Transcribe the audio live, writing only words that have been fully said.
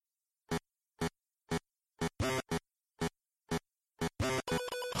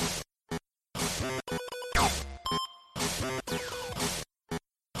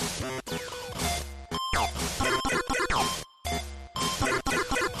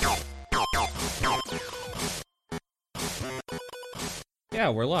Yeah,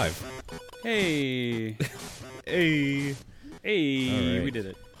 we're live. Hey. Hey. Hey, All we right. did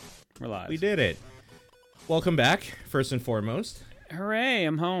it. We're live. We did it. Welcome back, first and foremost. Hooray,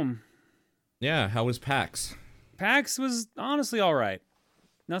 I'm home. Yeah, how was PAX? PAX was honestly all right.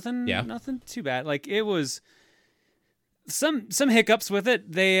 Nothing too bad. Like, it was some hiccups with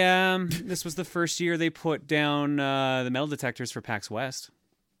it. They this was the first year they put down the metal detectors for PAX West.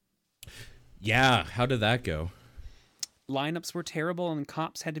 Yeah, how did that go? Lineups were terrible and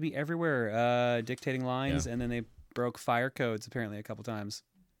cops had to be everywhere dictating lines, Yeah. and then they broke fire codes apparently a couple times.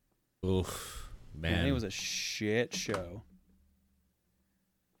 Oof, man. And it was a shit show.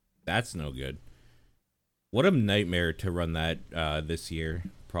 That's no good. What a nightmare to run that this year,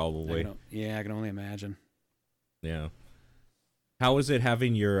 probably. I can only imagine. Yeah. How was it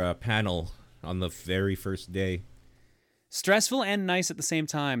having your panel on the very first day? Stressful and nice at the same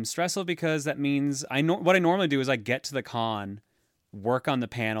time. Stressful because that means what I normally do is I get to the con, work on the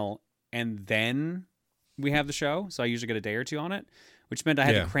panel, and then we have the show. So I usually get a day or two on it, which meant I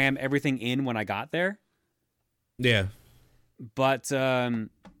had to cram everything in when I got there. Yeah. But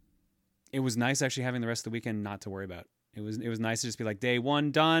it was nice actually having the rest of the weekend not to worry about. It was nice to just be like, day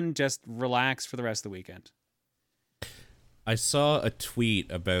one done, just relax for the rest of the weekend. I saw a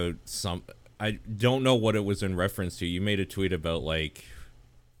tweet about I don't know what it was in reference to. You made a tweet about like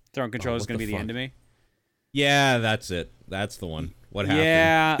Throne Controller is what going to the be the fuck? end of me. Yeah, that's it. That's the one. What happened?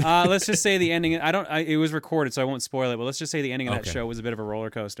 Yeah, let's just say the ending. It was recorded, so I won't spoil it. But let's just say the ending of that Okay. show was a bit of a roller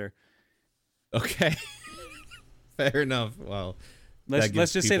coaster. Okay. Fair enough. Well, Let's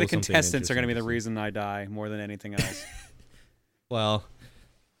just say the people something contestants are going to be the interesting reason I die more than anything else. Well,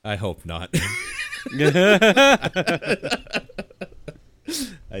 I hope not.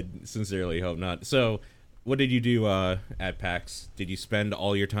 I sincerely hope not. So, what did you do at PAX? Did you spend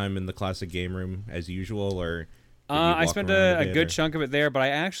all your time in the classic game room as usual, or did you I walk spent around a bit, good or- chunk of it there, but I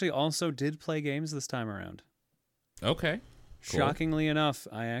actually also did play games this time around. Okay. Cool. Shockingly enough,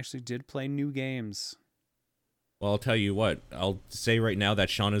 I actually did play new games. Well, I'll tell you what. I'll say right now that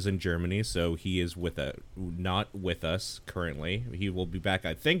Sean is in Germany, so he is not with us currently. He will be back,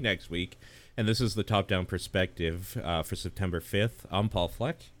 I think, next week. And this is the top-down perspective for September 5th. I'm Paul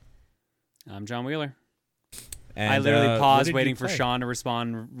Fleck. I'm John Wheeler. And, I literally what paused did you waiting for play? Sean to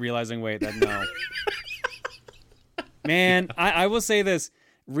respond, realizing, wait, that no. Man, I will say this.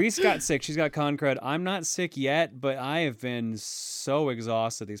 Reese got sick. She's got con crud. I'm not sick yet, but I have been so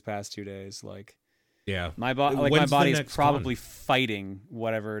exhausted these past 2 days. Like, Yeah. my When's the body is next probably fighting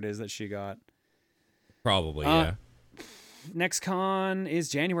whatever it is that she got. Probably, yeah. Next con is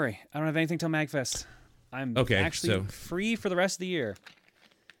January. I don't have anything till MagFest. I'm actually so- free for the rest of the year.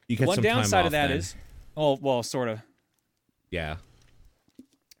 You get One some time downside off of that then. is, well, sort of. Yeah.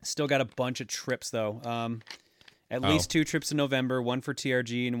 Still got a bunch of trips though. At least 2 trips in November, one for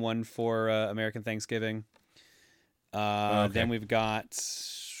TRG and one for American Thanksgiving. Okay. Then we've got.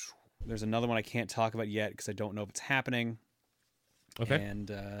 There's another one I can't talk about yet because I don't know if it's happening. Okay. And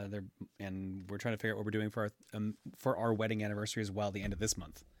we're trying to figure out what we're doing for our wedding anniversary as well. The end of this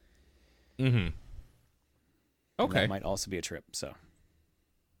month. Mm-hmm. And Okay. that might also be a trip. So.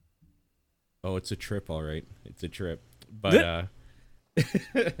 Oh, it's a trip, all right. It's a trip. But,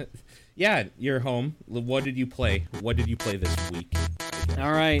 yeah, you're home. What did you play? What did you play this week?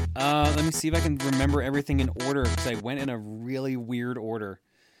 All right. Let me see if I can remember everything in order because I went in a really weird order.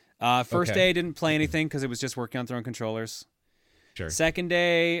 First Okay. day, I didn't play anything because it was just working on Throne controllers. Sure. Second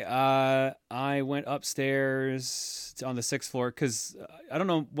day, I went upstairs on the 6th floor because I don't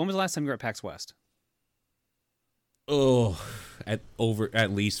know, when was the last time you were at PAX West? Oh,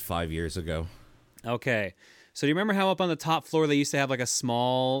 at least 5 years ago. Okay. So do you remember how up on the top floor they used to have like a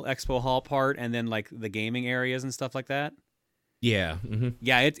small expo hall part and then like the gaming areas and stuff like that? Yeah. Mm-hmm.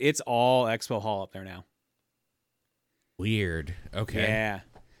 Yeah, it's all expo hall up there now. Weird. Okay. Yeah.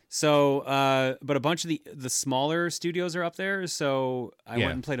 So, but a bunch of the smaller studios are up there. So I Yeah.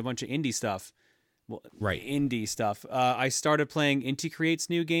 went and played a bunch of indie stuff. Well, Right. indie stuff. I started playing Inti Create's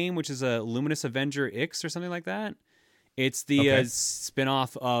new game, which is a Luminous Avenger X or something like that. It's the Okay.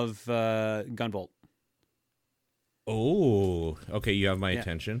 spin-off of Gunvolt. Oh, okay. You have my Yeah.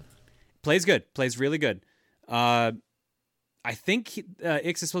 attention. Plays good. Plays really good. I think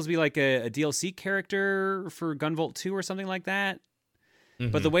X is supposed to be like a DLC character for Gunvolt 2 or something like that.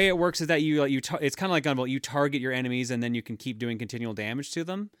 But the way it works is that it's kind of like Gunvolt. You target your enemies and then you can keep doing continual damage to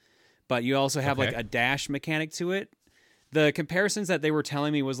them. But you also have like Okay. a dash mechanic to it. The comparisons that they were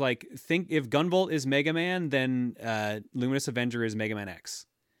telling me was like, think if Gunvolt is Mega Man, then Luminous Avenger is Mega Man X.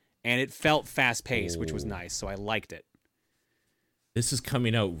 And it felt fast paced, which was Oh. nice. So I liked it. This is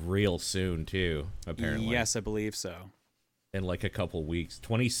coming out real soon too. Apparently. Yes, I believe so. in like a couple weeks.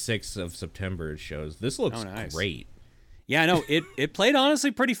 26th of September it shows. This looks nice. great. Yeah, no, it played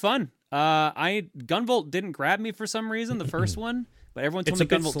honestly pretty fun. Gunvolt didn't grab me for some reason, the first one, but everyone told me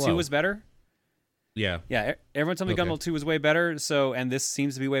Gunvolt 2 was better. Yeah. Yeah, everyone told me Gunvolt 2 was way better, so and this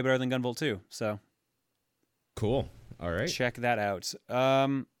seems to be way better than Gunvolt 2. So cool. All right. Check that out.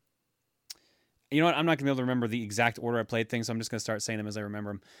 You know what? I'm not going to be able to remember the exact order I played things, so I'm just going to start saying them as I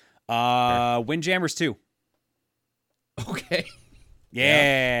remember them. Windjammers 2. Okay.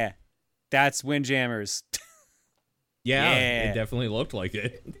 Yeah. That's Windjammers. Yeah, it definitely looked like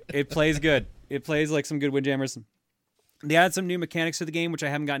it. It plays good. It plays like some good Windjammers. They added some new mechanics to the game, which I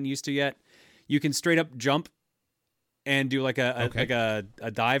haven't gotten used to yet. You can straight up jump and do like a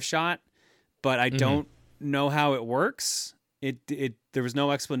dive shot, but I don't know how it works. There was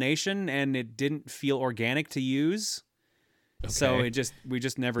no explanation, and it didn't feel organic to use. Okay. So we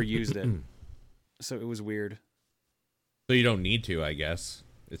just never used it. So it was weird. So you don't need to, I guess.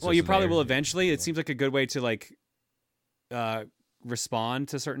 Well, you probably will eventually. It seems like a good way to like respond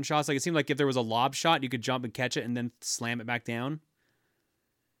to certain shots. Like it seemed like if there was a lob shot, you could jump and catch it and then slam it back down.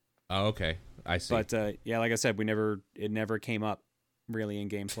 Oh, okay. I see. But yeah, like I said, it never came up really in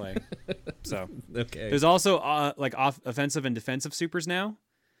gameplay. So okay. There's also like offensive and defensive supers now.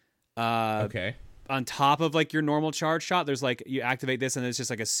 Okay. On top of like your normal charge shot, there's like you activate this and it's just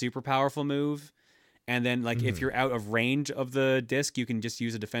like a super powerful move. And then like if you're out of range of the disc, you can just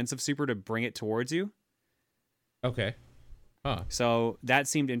use a defensive super to bring it towards you. Okay. Huh. So that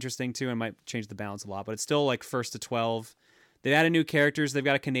seemed interesting too and might change the balance a lot, but it's still like 1st to 12. They've added new characters. They've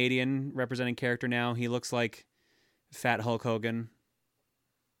got a Canadian representing character now. He looks like Fat Hulk Hogan.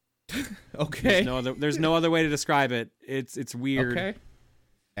 Okay. There's no other way to describe it. It's weird. Okay.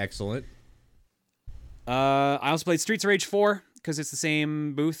 Excellent. I also played Streets of Rage 4 because it's the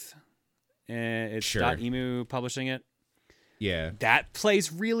same booth. It's sure. .emu publishing it. Yeah. That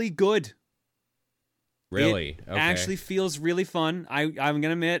plays really good. Really? It actually feels really fun. I'm going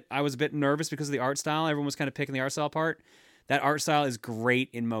to admit I was a bit nervous because of the art style. Everyone was kind of picking the art style apart. That art style is great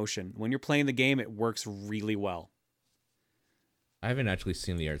in motion. When you're playing the game, it works really well. I haven't actually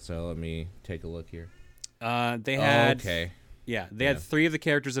seen the art style. Let me take a look here. They had okay. Yeah, they had 3 of the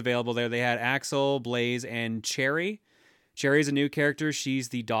characters available there. They had Axel, Blaze, and Cherry. Cherry's a new character. She's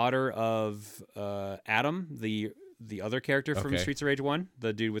the daughter of Adam, the other character from Streets of Rage 1,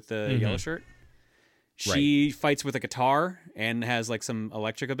 the dude with the yellow shirt. She fights with a guitar and has like some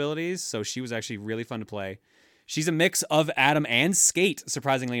electric abilities, so she was actually really fun to play. She's a mix of Adam and Skate,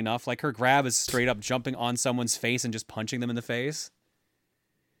 surprisingly enough. Like her grab is straight up jumping on someone's face and just punching them in the face.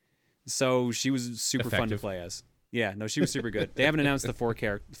 So she was super fun to play as. Yeah, no, she was super good. They haven't announced the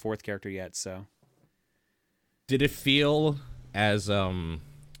fourth character yet, so. Did it feel as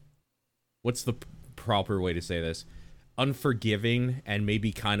what's the proper way to say this? Unforgiving and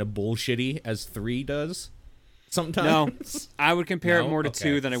maybe kind of bullshitty as 3 does sometimes? No, I would compare it more to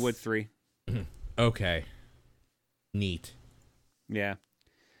 2 than I would 3. Okay. Neat. Yeah.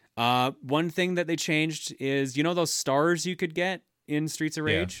 One thing that they changed is, you know those stars you could get in Streets of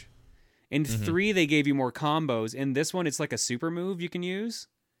Rage? Yeah. In 3, they gave you more combos. In this one, it's like a super move you can use.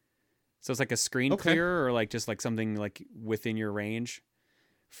 So it's like a screen clearer or like just like something like within your range.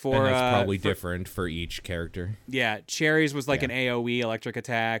 And that's probably different for each character. Yeah, Cherry's was like an AoE electric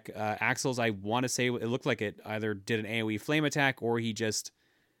attack. Axel's, I want to say it looked like it either did an AoE flame attack or he just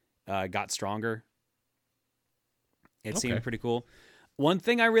got stronger. It seemed pretty cool. One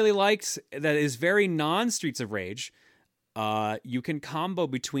thing I really liked that is very non-Streets of Rage, you can combo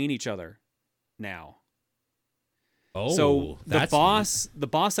between each other now. Oh, so the boss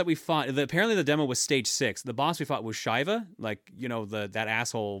neat. that we fought, apparently the demo was stage 6. The boss we fought was Shiva, like, you know, that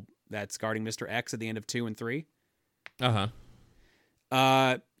asshole that's guarding Mr. X at the end of 2 and 3.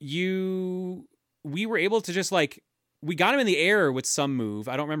 We were able to just like, we got him in the air with some move,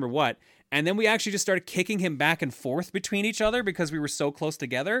 I don't remember what, and then we actually just started kicking him back and forth between each other because we were so close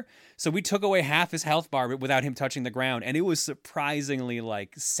together. So we took away half his health bar without him touching the ground, and it was surprisingly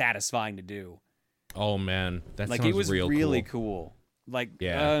like satisfying to do. Oh man, that like sounds it was really cool. Like,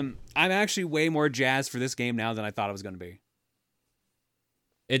 yeah. I'm actually way more jazzed for this game now than I thought it was going to be.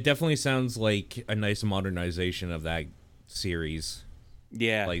 It definitely sounds like a nice modernization of that series.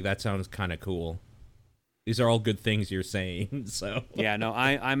 Yeah, like that sounds kind of cool. These are all good things you're saying. So yeah, no,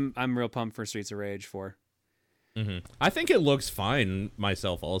 I'm real pumped for Streets of Rage 4. I think it looks fine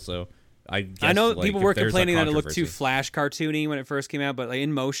myself. Also, I know like, people were complaining that it looked too Flash cartoony when it first came out, but like,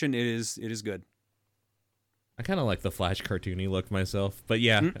 in motion, it is good. I kind of like the Flash cartoony look myself, but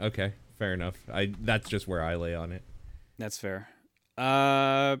yeah, okay, fair enough. That's just where I lay on it. That's fair.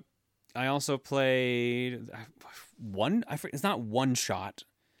 I also played one. It's not one shot.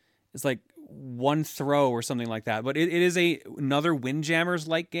 It's like one throw or something like that. But it is another Windjammers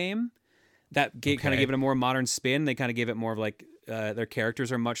like game that kind of gave it a more modern spin. They kind of gave it more of like their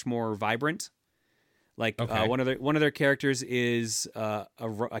characters are much more vibrant. Like one of their characters is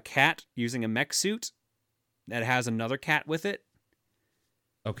a cat using a mech suit that has another cat with it.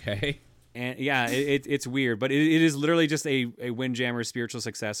 Okay. And yeah, it's weird, but it is literally just a Windjammers spiritual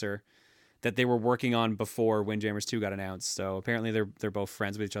successor that they were working on before Windjammers 2 got announced. So apparently they're both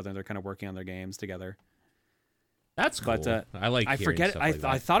friends with each other and they're kind of working on their games together. That's cool. But I forget.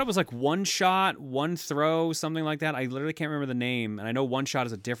 I thought it was like one shot, one throw, something like that. I literally can't remember the name, and I know one shot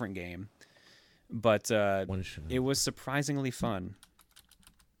is a different game. But it was surprisingly fun.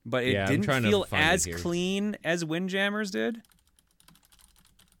 But it didn't feel as clean as Windjammers did.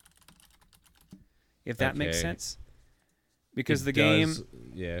 If that makes sense. Because the game...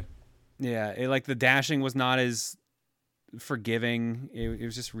 Yeah. Yeah, like the dashing was not as forgiving. It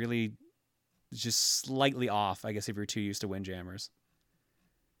was just really... just slightly off, I guess, if you're too used to Windjammers.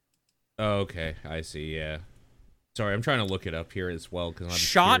 Oh, okay. I see, yeah. Sorry, I'm trying to look it up here as well because I'm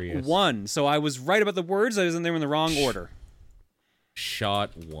Shot curious. 1. So I was right about the words. I was in there in the wrong order.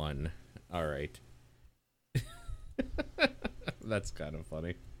 Shot 1. All right. That's kind of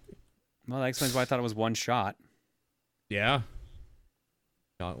funny. Well, that explains why I thought it was one shot. Yeah.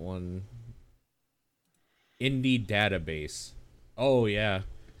 Shot 1. Indie database. Oh, yeah.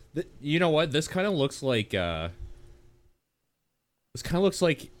 You know what? This kind of looks like the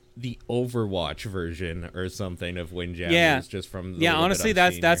Overwatch version or something of Windjammers. Yeah, just from the honestly,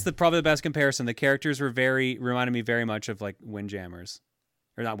 that's probably the best comparison. The characters reminded me very much of like Windjammers,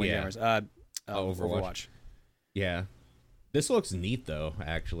 or not Windjammers. Overwatch. Yeah, this looks neat though.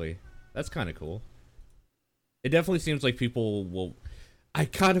 Actually, that's kind of cool. It definitely seems like people will. I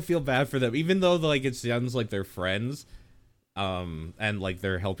kind of feel bad for them, even though like it sounds like they're friends. And like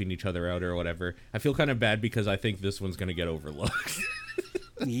they're helping each other out or whatever. I feel kind of bad because I think this one's gonna get overlooked.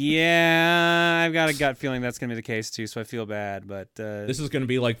 Yeah, I've got a gut feeling that's gonna be the case too, so I feel bad. But this is gonna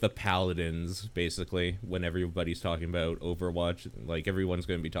be like the Paladins, basically, when everybody's talking about Overwatch. Like everyone's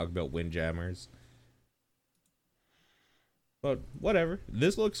gonna be talking about Windjammers. But whatever.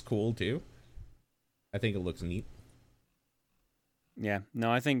 This looks cool too. I think it looks neat. Yeah, no,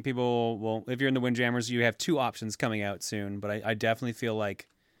 I think people will. If you're in the Windjammers, you have two options coming out soon. But I definitely feel like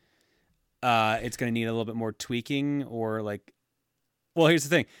it's going to need a little bit more tweaking, or like. Well, here's the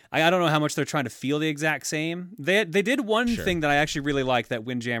thing. I don't know how much they're trying to feel the exact same. They did one thing that I actually really like that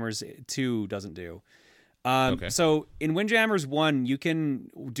Windjammers 2 doesn't do. So in Windjammers 1, you can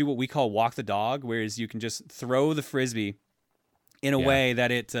do what we call walk the dog, whereas you can just throw the frisbee in a way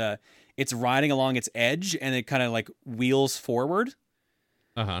that it's riding along its edge and it kind of like wheels forward.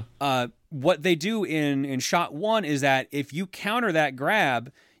 What they do in shot 1 is that if you counter that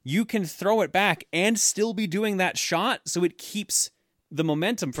grab, you can throw it back and still be doing that shot, so it keeps the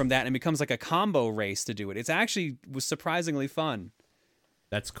momentum from that and becomes like a combo race to do it. It's actually was surprisingly fun.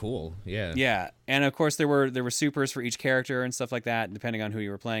 That's cool. Yeah. Yeah, and of course there were supers for each character and stuff like that, depending on who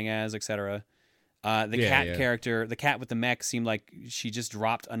you were playing as, etc. Character, the cat with the mech, seemed like she just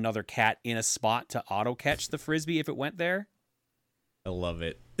dropped another cat in a spot to auto catch the frisbee if it went there. I love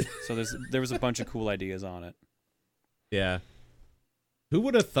it. So there was a bunch of cool ideas on it. Yeah. Who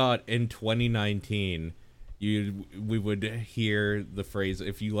would have thought in 2019 we would hear the phrase,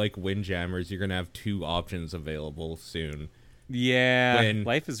 if you like Windjammers, you're going to have two options available soon. Yeah,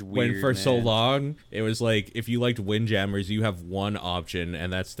 life is weird. When for so long, it was like, if you liked Windjammers, you have one option,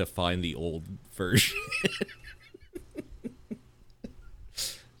 and that's to find the old version.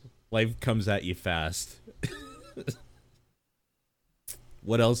 Life comes at you fast.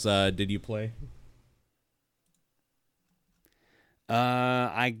 What else did you play?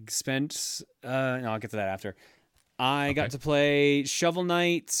 I spent... no, I'll get to that after. I got to play Shovel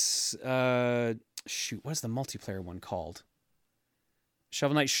Knight... shoot, what's the multiplayer one called?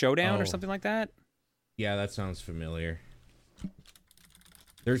 Shovel Knight Showdown or something like that? Yeah, that sounds familiar.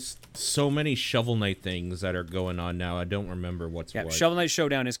 There's so many Shovel Knight things that are going on now. I don't remember what's what. Shovel Knight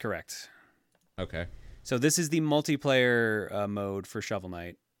Showdown is correct. Okay. So this is the multiplayer mode for Shovel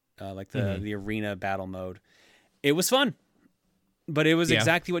Knight, like the arena battle mode. It was fun, but it was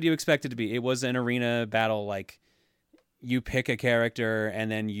exactly what you expected to be. It was an arena battle, like you pick a character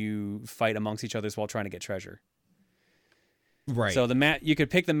and then you fight amongst each other while trying to get treasure. Right. So you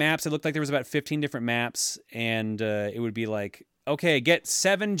could pick the maps. It looked like there was about 15 different maps, and it would be like, okay, get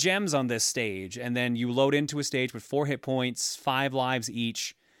 7 gems on this stage, and then you load into a stage with 4 hit points, 5 lives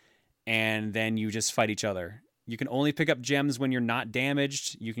each, and then you just fight each other. You can only pick up gems when you're not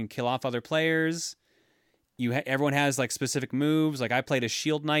damaged. You can kill off other players. Everyone has like specific moves. Like I played a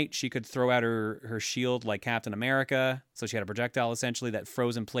shield knight. She could throw out her shield like Captain America. So she had a projectile essentially that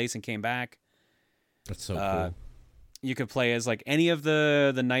froze in place and came back. That's so cool. You could play as like any of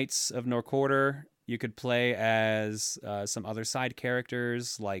the Knights of Norquarter. You could play as some other side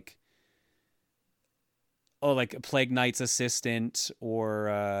characters like like a Plague Knight's assistant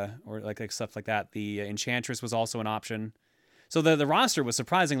or like stuff like that. The Enchantress was also an option. So the roster was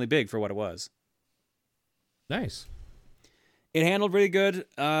surprisingly big for what it was. Nice. It handled really good.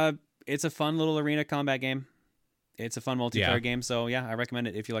 It's a fun little arena combat game. It's a fun multiplayer game. So yeah, I recommend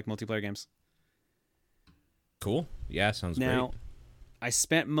it if you like multiplayer games. Cool. Yeah, sounds great. Now, I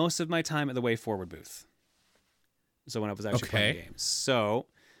spent most of my time at the Way Forward booth. So when I was actually playing games. So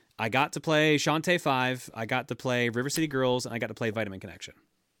I got to play Shantae 5, I got to play River City Girls, and I got to play Vitamin Connection.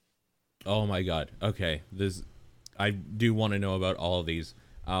 Oh my god. Okay. I do want to know about all of these.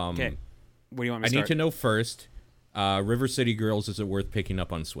 Okay. What do you want me to I start? need to know first, River City Girls, is it worth picking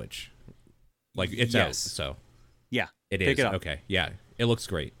up on Switch? Like, it's out, so. Yeah. It is. Pick it up. Okay. Yeah. It looks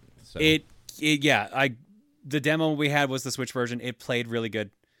great. So. The demo we had was the Switch version. It played really good.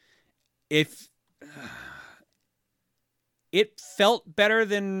 It felt better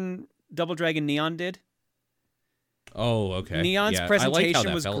than Double Dragon Neon did. Oh, okay. Neon's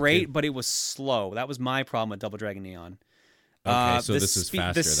presentation was great, too. but it was slow. That was my problem with Double Dragon Neon. Okay, so this is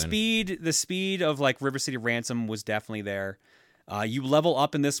faster The speed of like River City Ransom was definitely there. You level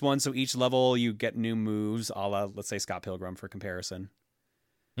up in this one, so each level you get new moves, a la, let's say, Scott Pilgrim for comparison.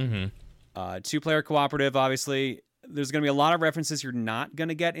 Mm-hmm. 2-player cooperative, obviously. There's going to be a lot of references you're not going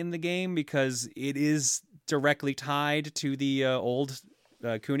to get in the game because it is directly tied to the old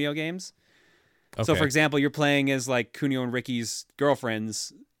Kunio games. Okay. So, for example, you're playing as like Kunio and Ricky's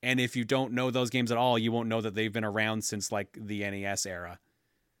girlfriends, and if you don't know those games at all, you won't know that they've been around since like the NES era.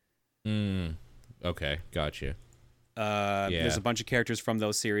 Okay, gotcha. There's a bunch of characters from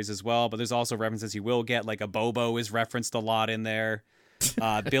those series as well, but there's also references you will get, like a Bobo is referenced a lot in there.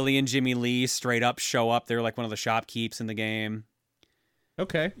 Billy and Jimmy Lee straight up show up. They're like one of the shopkeeps in the game.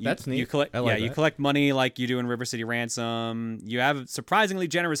 Okay, that's neat. You collect money like you do in River City Ransom. You have surprisingly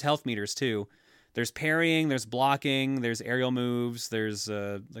generous health meters too. There's parrying, there's blocking, there's aerial moves, there's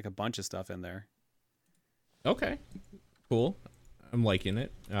like a bunch of stuff in there. Okay, cool. I'm liking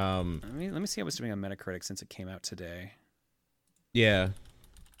it. Let me see how it's doing on Metacritic since it came out today. Yeah.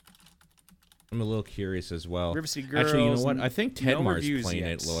 I'm a little curious as well. River City Girls. Actually, you know what? I think Tedmar's playing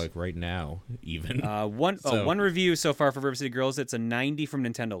yet. it like right now, even. One review so far for River City Girls. It's a 90 from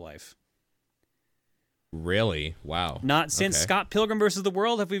Nintendo Life. Really? Wow. Not since Scott Pilgrim vs. the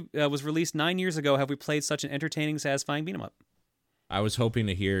World was released 9 years ago have we played such an entertaining, satisfying beat 'em up. I was hoping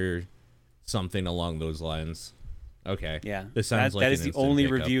to hear something along those lines. Okay. Yeah. This sounds like that is the only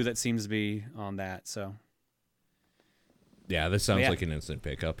pickup. review that seems to be on that. So. Yeah, this sounds like an instant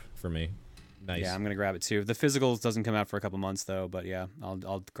pickup for me. Nice. Yeah, I'm gonna grab it too. The physicals doesn't come out for a couple months though, but yeah,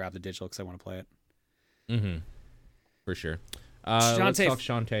 I'll grab the digital because I want to play it. Mm-hmm. For sure. Let's talk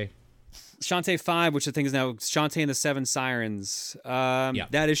Shantae. Shantae 5, which I think is now Shantae and the Seven Sirens.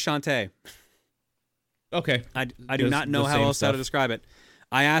 That is Shantae. Okay. I do not know how else to describe it.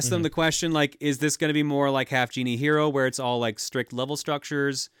 I asked them the question, like, is this going to be more like Half Genie Hero, where it's all like strict level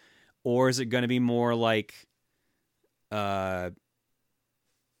structures, or is it going to be more like, the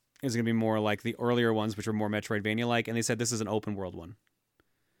earlier ones, which are more Metroidvania-like? And they said this is an open world one,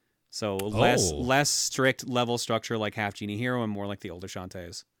 so less strict level structure like Half Genie Hero, and more like the older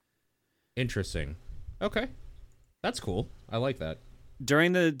Shantaes. Interesting. Okay, that's cool. I like that.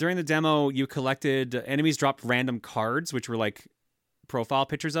 During the demo, you collected enemies dropped random cards, which were like profile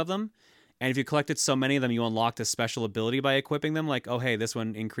pictures of them, and if you collected so many of them, you unlocked a special ability by equipping them. Like, oh hey, this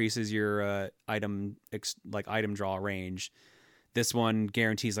one increases your item draw range. This one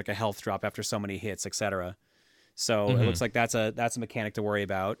guarantees like a health drop after so many hits, etc. So it looks like that's a mechanic to worry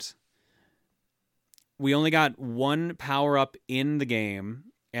about. We only got one power up in the game,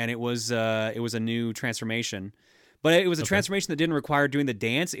 and it was a new transformation, but it was a transformation that didn't require doing the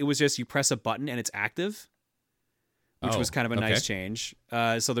dance. It was just you press a button and it's active, which was kind of a nice change.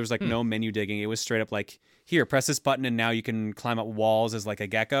 So there's like no menu digging. It was straight up like, here, press this button, and now you can climb up walls as like a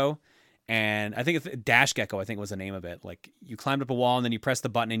gecko. And I think it's Dash Gecko, I think was the name of it. Like you climbed up a wall and then you pressed the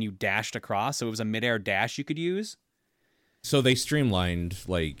button and you dashed across. So it was a midair dash you could use. So they streamlined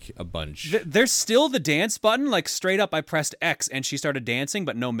like a bunch. There's still the dance button. Like straight up, I pressed X and she started dancing,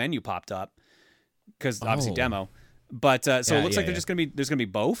 but no menu popped up because obviously demo. But so it looks like there's gonna be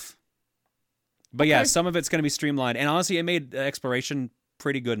both. But yeah, some of it's gonna be streamlined, and honestly, it made exploration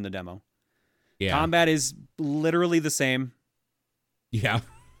pretty good in the demo. Yeah. Combat is literally the same. Yeah.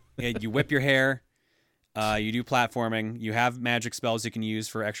 You whip your hair. You do platforming. You have magic spells you can use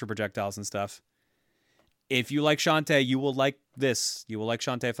for extra projectiles and stuff. If you like Shantae, you will like this. You will like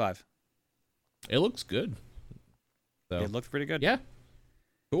Shantae 5. It looks good. So, It looked pretty good. yeah.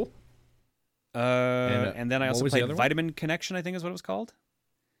 Cool. And then I also was the played other one? Vitamin Connection, I think is what it was called.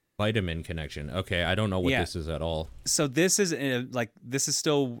 Vitamin Connection. Okay, I don't know what Yeah. this is at all. So this is this is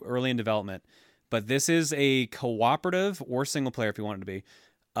still early in development, but this is a cooperative or single player if you want it to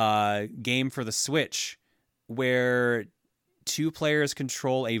be game for the Switch where 2 players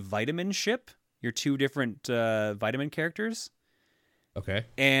control a vitamin ship. You're 2 different vitamin characters, Okay.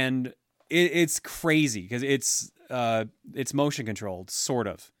 and it's crazy because it's motion controlled, sort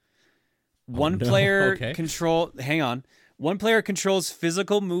of. One no. player Okay. hang on. One player controls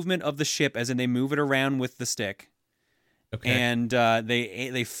physical movement of the ship, as in they move it around with the stick. Okay. And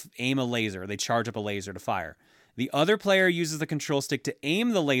they aim a laser. They charge up a laser to fire. The other player uses the control stick to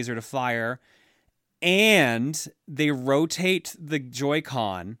aim the laser to fire, and they rotate the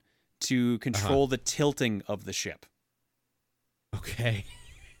Joy-Con to control the tilting of the ship. Okay.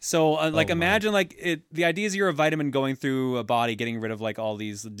 So, my. imagine the idea is you're a vitamin going through a body, getting rid of all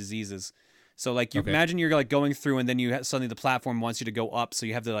these diseases. So, you imagine you're going through, and then suddenly the platform wants you to go up, so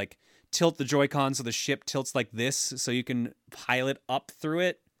you have to tilt the Joy-Con so the ship tilts like this, so you can pilot up through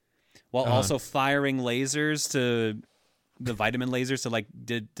it, while also firing lasers to the vitamin lasers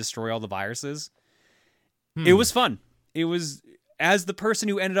to destroy all the viruses. It was fun. It was, as the person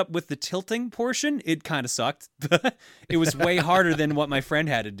who ended up with the tilting portion, it kind of sucked. It was way harder than what my friend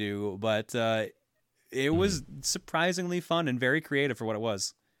had to do, but it was surprisingly fun and very creative for what it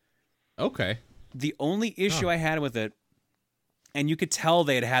was. Okay. The only issue I had with it, and you could tell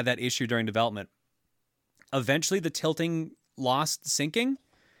they had that issue during development, eventually the tilting lost syncing.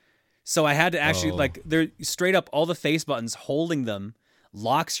 So I had to actually, they're straight up, all the face buttons, holding them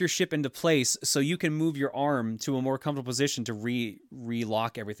locks your ship into place so you can move your arm to a more comfortable position to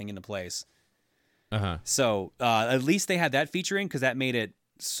re-lock everything into place. So at least they had that feature in, because that made it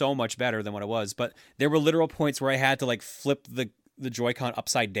so much better than what it was. But there were literal points where I had to flip the Joy-Con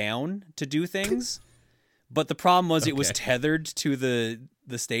upside down to do things. But the problem was it was tethered to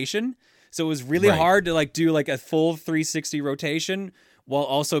the station. So it was really hard to do a full 360 rotation while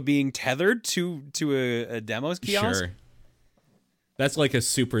also being tethered to a demo kiosk. Sure. That's a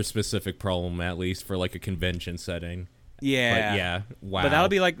super specific problem, at least for a convention setting. Yeah. But yeah. Wow. But that'll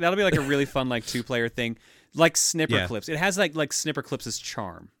be a really fun 2-player thing. Snipper Clips. It has Snipper Clips'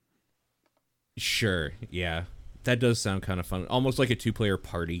 charm. Sure. Yeah. That does sound kind of fun. Almost like a 2-player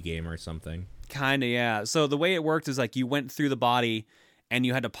party game or something. Kind of, yeah. So the way it worked is you went through the body and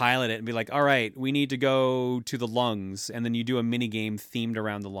you had to pilot it and be all right, we need to go to the lungs, and then you do a mini game themed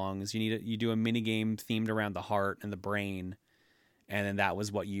around the lungs. You do a mini game themed around the heart and the brain, and then that was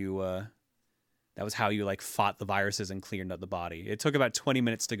what you that was how you fought the viruses and cleared up the body. It took about 20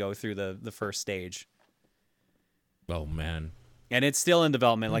 minutes to go through the first stage. Oh man. And it's still in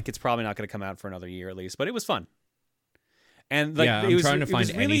development. It's probably not going to come out for another year at least, but it was fun. And I'm trying to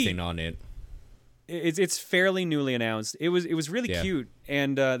find anything on it. It's fairly newly announced. It was really cute,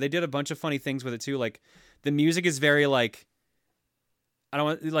 and they did a bunch of funny things with it too. The music is very I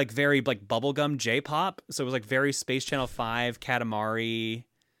don't want very bubblegum J-pop. So it was very Space Channel 5, Katamari.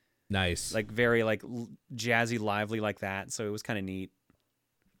 Nice. Very jazzy, lively like that. So it was kind of neat.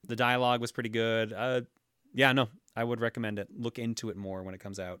 The dialogue was pretty good. I would recommend it. Look into it more when it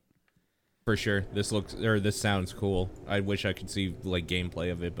comes out. For sure. This sounds cool. I wish I could see gameplay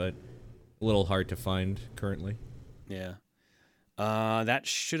of it, but a little hard to find currently. Yeah. That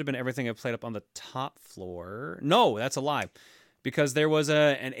should have been everything I played up on the top floor. No, that's a lie. Because there was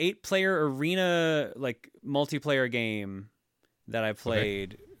an 8-player arena multiplayer game that I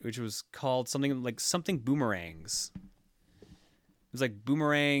played, which was called something Boomerangs. It was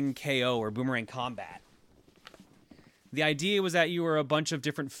Boomerang KO or Boomerang Combat. The idea was that you were a bunch of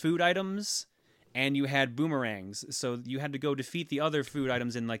different food items, and you had boomerangs. So you had to go defeat the other food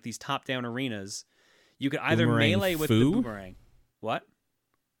items in these top-down arenas. You could either Boomerang melee with the boomerang. What?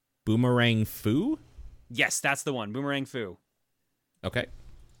 Boomerang Foo? Yes, that's the one. Boomerang Foo. Okay.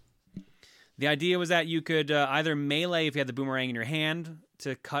 The idea was that you could either melee if you had the boomerang in your hand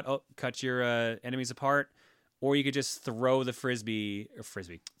to cut your enemies apart, or you could just throw the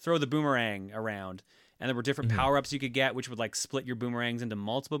throw the boomerang around. And there were different power-ups you could get, which would split your boomerangs into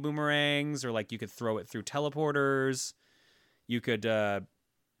multiple boomerangs, or you could throw it through teleporters. You could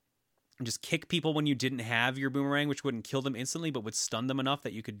just kick people when you didn't have your boomerang, which wouldn't kill them instantly, but would stun them enough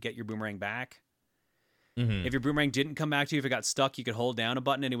that you could get your boomerang back. Mm-hmm. If your boomerang didn't come back to you, if it got stuck, you could hold down a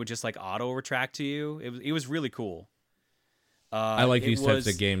button and it would just like auto retract to you. It was really cool. I like these types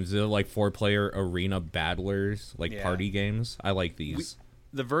of games. They're like 4-player arena battlers, like party games. I like these.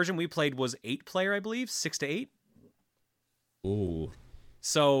 The version we played was 8-player, I believe, 6 to 8. Ooh.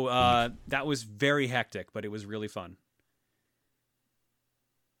 So that was very hectic, but it was really fun.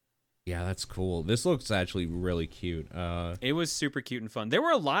 Yeah, that's cool. This looks actually really cute. It was super cute and fun. There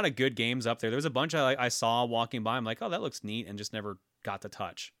were a lot of good games up there. There was a bunch I saw walking by. I'm like, oh, that looks neat, and just never got to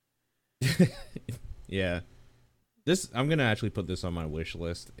touch. Yeah. I'm gonna actually put this on my wish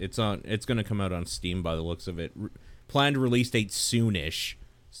list. It's gonna come out on Steam by the looks of it. Planned release date soonish.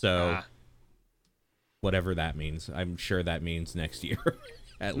 So whatever that means. I'm sure that means next year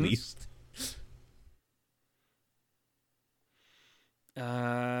at least.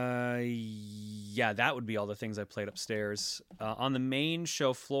 Yeah, that would be all the things I played upstairs. On the main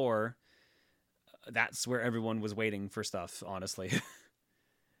show floor, that's where everyone was waiting for stuff, honestly.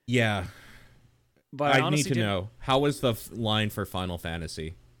 Yeah. But I need to know, how was the line for Final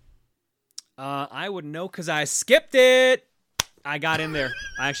Fantasy? I would know because I skipped it. I got in there.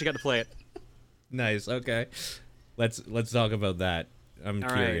 I actually got to play it. Nice. Okay. Let's talk about that. I'm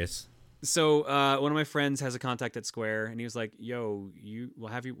curious. Right. So one of my friends has a contact at Square, and he was like, "Yo,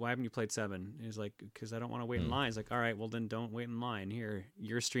 why haven't you played 7?" And he's like, "Because I don't want to wait in line." He's like, "All right, well then don't wait in line. Here,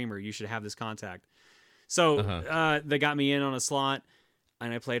 you're a streamer. You should have this contact." So they got me in on a slot,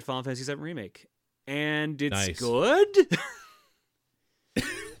 and I played Final Fantasy VII Remake, and it's good.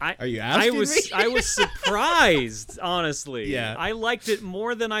 Are you asking me? I was surprised, honestly. Yeah. I liked it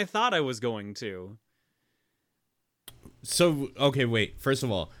more than I thought I was going to. So, okay, wait. First of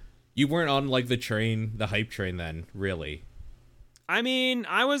all, you weren't on, like, the hype train then, really? I mean,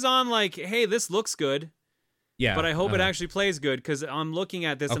 I was on, like, hey, this looks good. Yeah. But I hope it actually plays good, because I'm looking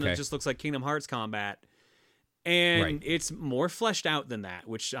at this and it just looks like Kingdom Hearts combat. And it's more fleshed out than that,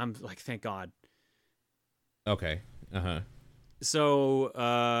 which I'm like, thank God. Okay. So,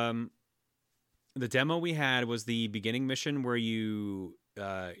 the demo we had was the beginning mission where you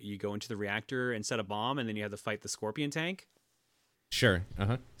go into the reactor and set a bomb, and then you have to fight the Scorpion tank. Sure.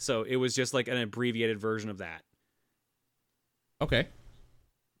 So it was just like an abbreviated version of that. Okay.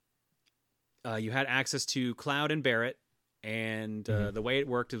 You had access to Cloud and Barret, and the way it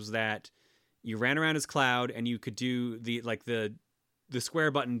worked was that you ran around as Cloud, and you could do the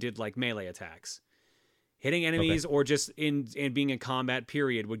square button did like melee attacks. Hitting enemies or just in being in combat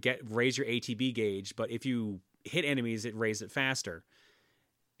period would raise your ATB gauge, but if you hit enemies, it raised it faster.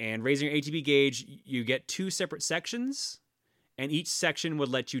 And raising your ATB gauge, you get 2 separate sections, and each section would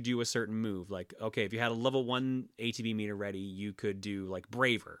let you do a certain move. Like, okay, if you had a level 1 ATB meter ready, you could do like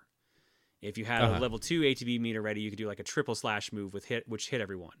Braver. If you had a level 2 ATB meter ready, you could do like a triple slash move which hit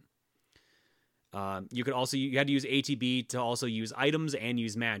everyone. You had to use ATB to also use items and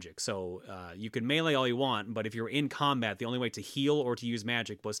use magic. So you could melee all you want, but if you're in combat, the only way to heal or to use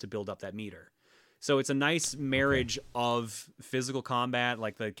magic was to build up that meter. So it's a nice marriage of physical combat,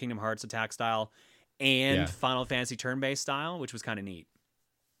 like the Kingdom Hearts attack style, and Final Fantasy turn-based style, which was kind of neat.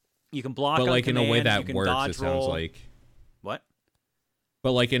 You can block, but like in a way that works. It sounds like what?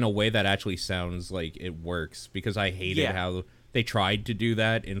 But like in a way that actually sounds like it works, because I hated how they tried to do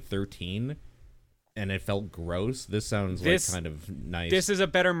that in 13. And it felt gross. This sounds like kind of nice. This is a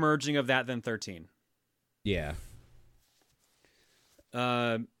better merging of that than 13. Yeah.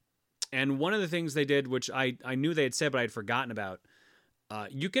 And one of the things they did, which I knew they had said, but I'd forgotten about,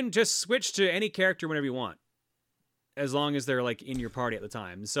 you can just switch to any character whenever you want, as long as they're like in your party at the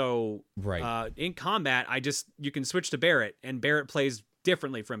time. So in combat, you can switch to Barret, and Barret plays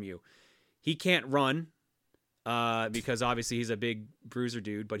differently from you. He can't run. Because obviously he's a big bruiser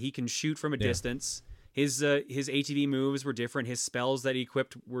dude, but he can shoot from a distance. His ATV moves were different. His spells that he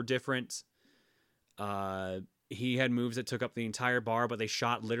equipped were different. He had moves that took up the entire bar, but they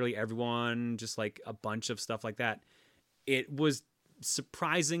shot literally everyone, just like a bunch of stuff like that. It was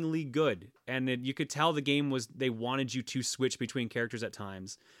surprisingly good, and you could tell the game they wanted you to switch between characters at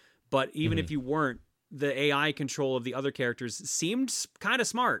times. But even if you weren't, the AI control of the other characters seemed kind of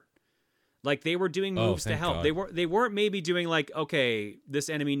smart. Like they were doing moves to help. God. They weren't maybe doing like, okay, this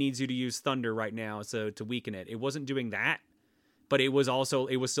enemy needs you to use thunder right now, so to weaken it. It wasn't doing that, but it was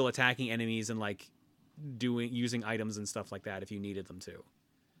still attacking enemies and like using items and stuff like that if you needed them to.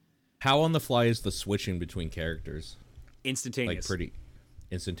 How on the fly is the switching between characters? Instantaneous. Like pretty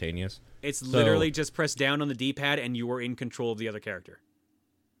instantaneous. It's literally just press down on the D-pad and you are in control of the other character.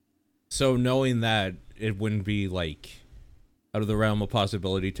 So knowing that, it wouldn't be like out of the realm of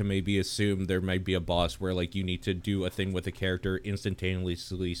possibility to maybe assume there might be a boss where like you need to do a thing with a character,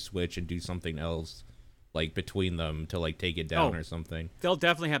 instantaneously switch and do something else like between them to like take it down Oh. or something. They'll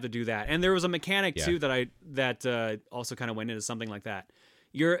definitely have to do that. And there was a mechanic Yeah. too that also kind of went into something like that.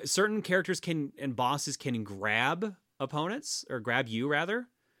 Your certain characters and bosses can grab opponents, or grab you rather.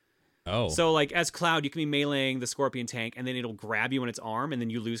 Oh, So like as Cloud, you can be meleeing the Scorpion tank, and then it'll grab you in its arm, and then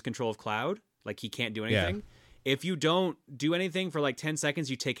you lose control of Cloud. Like he can't do Yeah. anything. If you don't do anything for like 10 seconds,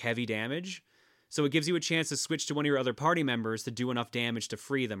 you take heavy damage. So it gives you a chance to switch to one of your other party members to do enough damage to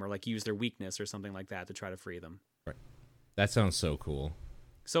free them, or like use their weakness or something like that to try to free them. that sounds so cool.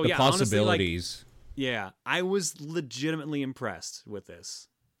 So The yeah, honestly, like, possibilities. yeah, I was legitimately impressed with this.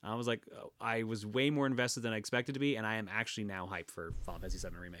 I was like, I was way more invested than I expected to be, and I am actually now hyped for Final Fantasy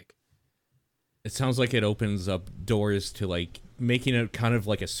VII Remake. It sounds like it opens up doors to like making it kind of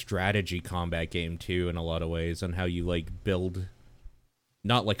like a strategy combat game too in a lot of ways, on how you like build,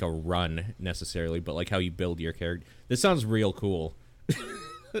 not like a run necessarily, but like how you build your character. This sounds real cool.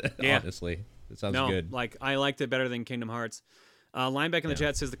 Yeah. Honestly, it sounds No, good. like I liked it better than Kingdom Hearts. Lineback in the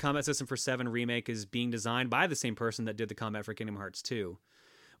chat says the combat system for 7 Remake is being designed by the same person that did the combat for Kingdom Hearts 2.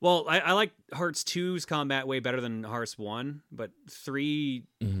 Well, I like Hearts 2's combat way better than Hearts 1, but 3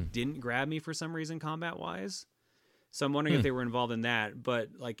 didn't grab me for some reason combat-wise. So I'm wondering if they were involved in that.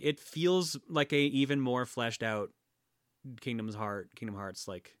 But like it feels like a even more fleshed out Kingdom Hearts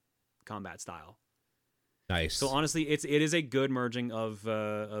like combat style. Nice. So honestly, it is a good merging of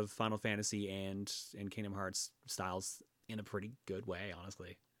Final Fantasy and Kingdom Hearts styles in a pretty good way,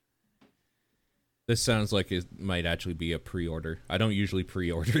 honestly. This sounds like it might actually be a pre-order. I don't usually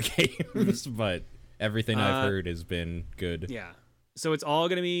pre-order games, but everything I've heard has been good. Yeah. So it's all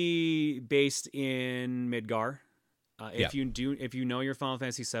going to be based in Midgar. If you know your Final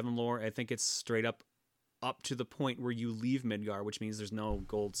Fantasy VII lore, I think it's straight up to the point where you leave Midgar, which means there's no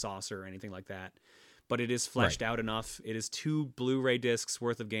gold saucer or anything like that. But it is fleshed out enough. It is 2 Blu-ray discs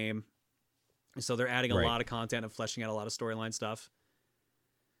worth of game. So they're adding a lot of content and fleshing out a lot of storyline stuff.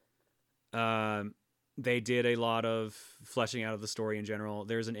 They did a lot of fleshing out of the story in general.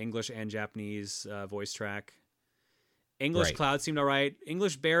 There's an English and Japanese voice track. English Cloud seemed all right.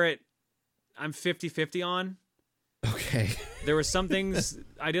 English Barrett, I'm 50-50 on. Okay. There were some things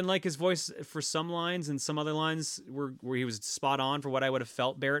I didn't like his voice for some lines, and some other lines where he was spot on for what I would have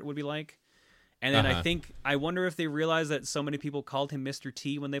felt Barrett would be like. And then I wonder if they realized that so many people called him Mr.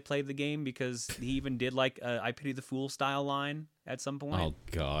 T when they played the game, because he even did like a I Pity the Fool style line at some point. Oh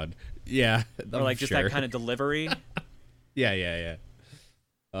God. Yeah. Or like just that kind of delivery. Yeah.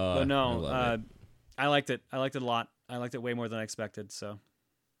 But no, I liked it. I liked it a lot. I liked it way more than I expected. So,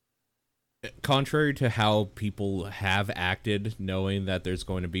 contrary to how people have acted, knowing that there's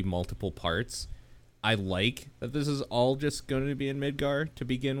going to be multiple parts, I like that this is all just going to be in Midgar to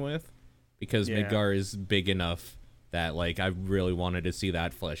begin with, because Midgar is big enough that like I really wanted to see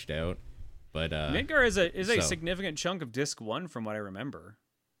that fleshed out. But Midgar is a significant chunk of Disc 1 from what I remember.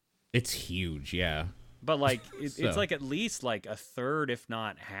 It's huge, yeah. But like it's like at least like a third, if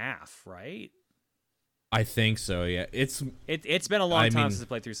not half, right? I think so, yeah. It's been a long time since I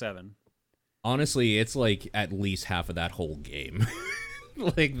played through 7. Honestly, it's like at least half of that whole game.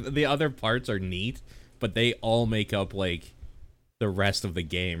 Like the other parts are neat, but they all make up like the rest of the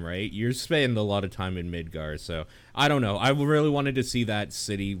game, right? You're spending a lot of time in Midgar, so I don't know. I really wanted to see that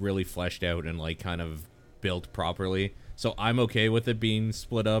city really fleshed out and like kind of built properly. So I'm okay with it being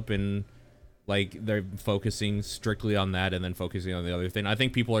split up and like they're focusing strictly on that and then focusing on the other thing. I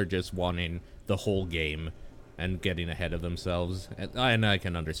think people are just wanting the whole game and getting ahead of themselves, and I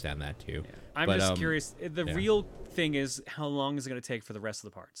can understand that too. Yeah. I'm just curious. The real thing is, how long is it going to take for the rest of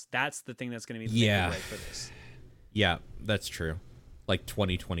the parts? That's the thing that's going to be the big break for this. Yeah, that's true. Like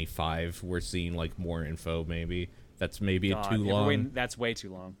 2025, we're seeing like more info. Maybe that's too long. That's way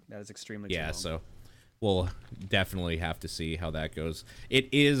too long. That is extremely too long. Yeah, so we'll definitely have to see how that goes. It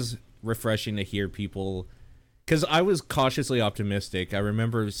is refreshing to hear people, because I was cautiously optimistic. I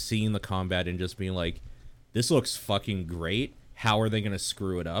remember seeing the combat and just being like, this looks fucking great. How are they going to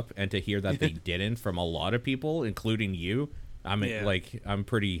screw it up? And to hear that they didn't from a lot of people, including you, I'm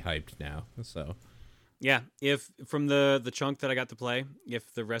pretty hyped now. So yeah, if from the chunk that I got to play,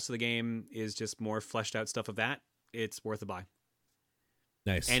 if the rest of the game is just more fleshed out stuff of that, it's worth a buy.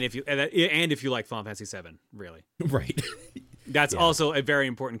 Nice. And if you like Final Fantasy VII, really, right? That's also a very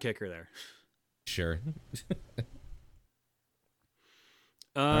important kicker there. Sure.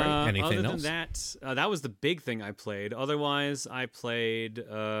 All right. Anything other else? than that, that was the big thing I played. Otherwise, I played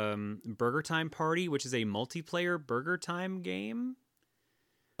Burger Time Party, which is a multiplayer Burger Time game.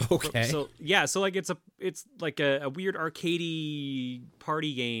 Okay. So like it's like a weird arcadey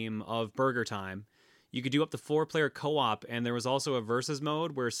party game of Burger Time. you could do up to 4-player co-op, and there was also a versus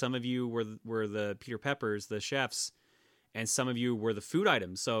mode where some of you were the Peter Peppers, the chefs, and some of you were the food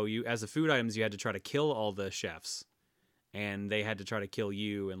items. So you, as the food items, you had to try to kill all the chefs, and they had to try to kill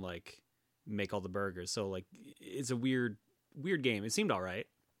you and like make all the burgers. So like it's a weird game. It seemed all right.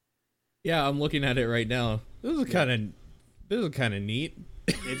 Yeah, I'm looking at it right now. This is kind of neat.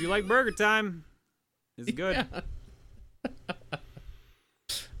 If you like Burger Time, it's good. Yeah.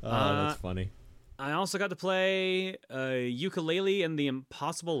 That's funny. I also got to play Yooka-Laylee and the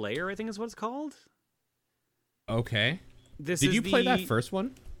Impossible Lair, I think is what it's called. Okay. Did you play that first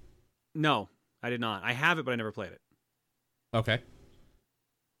one? No, I did not. I have it, but I never played it. Okay.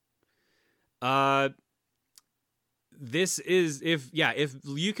 This is if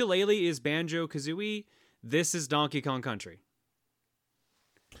Yooka-Laylee is Banjo-Kazooie, this is Donkey Kong Country.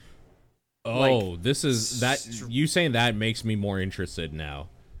 Oh, like, this is that. You saying that makes me more interested now.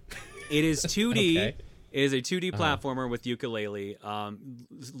 It is 2D. Okay. It is a 2D platformer with Yooka-Laylee.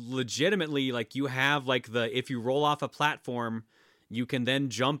 Legitimately, like you have like if you roll off a platform, you can then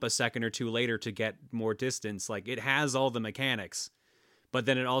jump a second or two later to get more distance. Like it has all the mechanics, but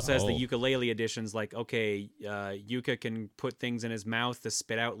then it also has the Yooka-Laylee additions. Like okay, Yuka can put things in his mouth to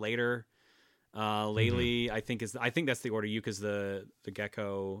spit out later. Laylee, I think that's the order. Yuka's the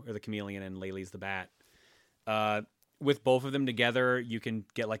gecko or the chameleon, and Laylee's the bat. With both of them together, you can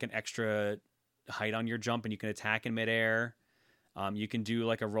get like an extra height on your jump, and you can attack in midair. You can do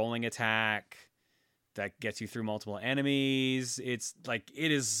like a rolling attack that gets you through multiple enemies. It's like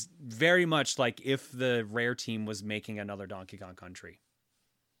it is very much like if the Rare team was making another Donkey Kong Country.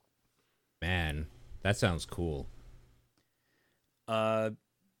 Man, that sounds cool. I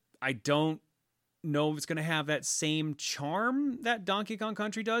don't know if it's going to have that same charm that Donkey Kong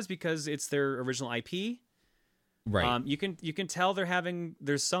Country does because it's their original IP. Right. You can tell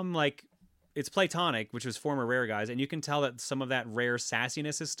there's some like it's Playtonic, which was former Rare guys, and you can tell that some of that Rare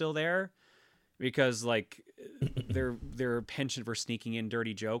sassiness is still there because like their penchant for sneaking in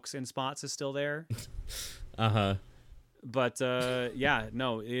dirty jokes in spots is still there. But yeah,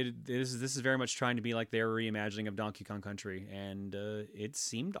 no, this is very much trying to be like their reimagining of Donkey Kong Country, and it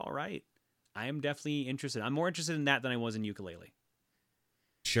seemed all right. I am definitely interested. I'm more interested in that than I was in Yooka-Laylee.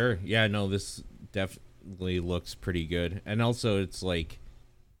 Sure. Yeah, no, this definitely looks pretty good. And also it's like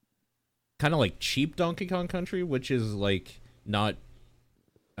kind of like cheap Donkey Kong Country, which is like not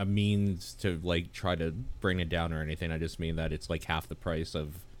a means to like try to bring it down or anything. I just mean that it's like half the price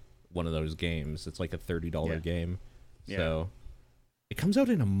of one of those games. It's like a $30 game. Yeah. So it comes out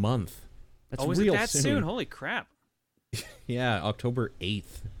in a month. That's is real it that soon? Holy crap. Yeah, October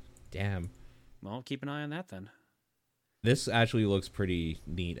 8th. Damn. Well, keep an eye on that then. This actually looks pretty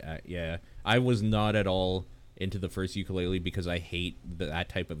neat. Yeah, I was not at all into the first Yooka-Laylee because I hate that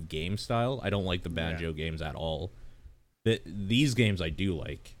type of game style. I don't like the Banjo games at all. These games I do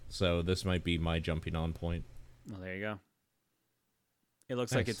like, so this might be my jumping on point. Well, there you go. It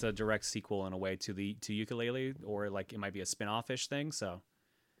looks like it's a direct sequel in a way to Yooka-Laylee, or like it might be a spin-off-ish thing. So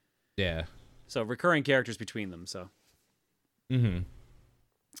yeah, so recurring characters between them. So cool.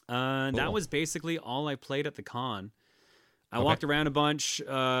 That was basically all I played at the con. I walked around a bunch.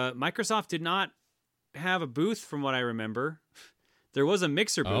 Microsoft did not have a booth from what I remember. There was a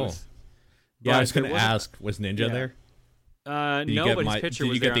Mixer booth. Yeah, I was going to ask, was Ninja there? No, but his picture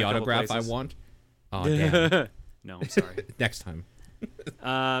was there. Did you get the autograph I want? Oh, damn. No, I'm sorry. Next time.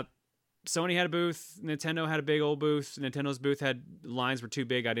 Sony had a booth. Nintendo had a big old booth. Nintendo's booth had lines were too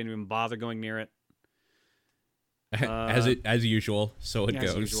big. I didn't even bother going near it. As usual, so it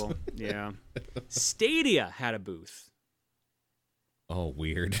goes. As usual, yeah. Stadia had a booth. Oh,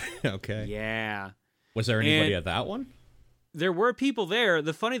 weird. Okay. Yeah. Was there anybody at that one? There were people there.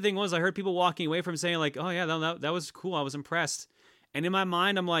 The funny thing was I heard people walking away from saying like, oh yeah, that was cool. I was impressed. And in my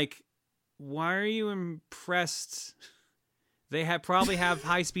mind, I'm like, why are you impressed? They probably have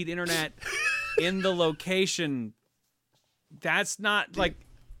high-speed internet in the location. That's not like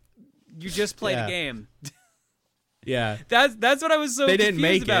you just played a game. Yeah. That's what I was so they confused didn't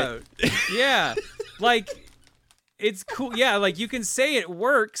make about. It. Yeah. Like it's cool. Yeah, like you can say it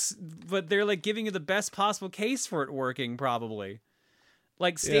works, but they're like giving you the best possible case for it working probably.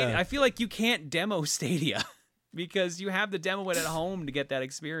 Like Stadia, I feel like you can't demo Stadia because you have to demo it at home to get that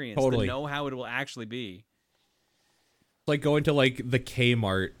experience, totally. to know how it will actually be. Like going to like the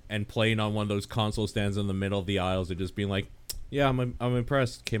Kmart and playing on one of those console stands in the middle of the aisles and just being like, yeah, I'm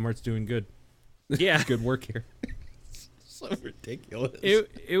impressed. Kmart's doing good. Yeah. Good work here. So ridiculous.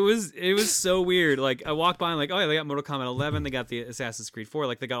 It was so weird. Like I walked by and like, oh yeah, they got Mortal Kombat 11, they got the Assassin's Creed 4,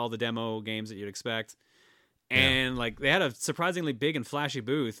 like they got all the demo games that you'd expect. And like they had a surprisingly big and flashy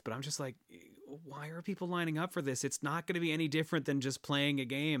booth, but I'm just like, why are people lining up for this? It's not going to be any different than just playing a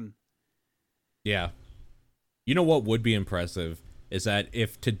game. Yeah. You know what would be impressive is that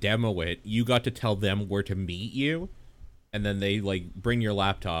if to demo it, you got to tell them where to meet you, and then they like bring your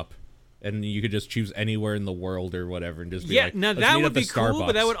laptop, and you could just choose anywhere in the world or whatever, and just be like, now let's that meet would at the be cool, Starbucks.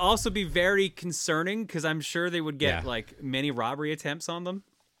 but that would also be very concerning because I'm sure they would get like many robbery attempts on them.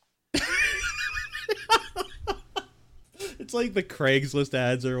 It's like the Craigslist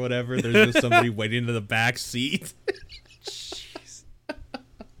ads or whatever. There's just somebody waiting in the back seat. Jeez.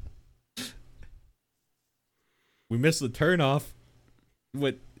 We missed the turnoff.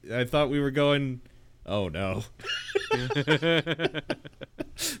 What? I thought we were going. Oh no.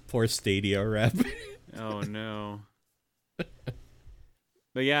 Poor Stadia rep. Oh no.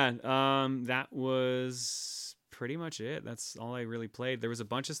 But yeah, that was pretty much it. That's all I really played. There was a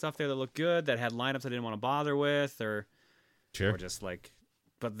bunch of stuff there that looked good that had lineups I didn't want to bother with, or just like.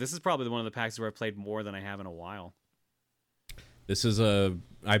 But this is probably one of the packs where I played more than I have in a while. This is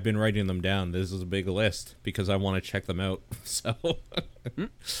I've been writing them down. This is a big list because I want to check them out. So.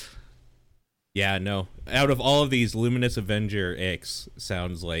 Yeah, no. Out of all of these, Luminous Avenger X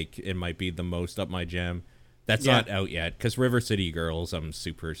sounds like it might be the most up my jam. That's not out yet, because River City Girls I'm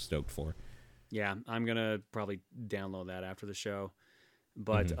super stoked for. Yeah, I'm going to probably download that after the show.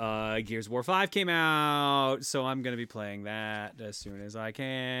 But Gears of War 5 came out, so I'm going to be playing that as soon as I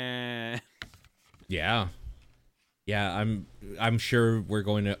can. Yeah. Yeah, I'm sure we're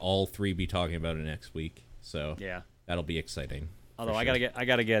going to all three be talking about it next week. So yeah, that'll be exciting. Although I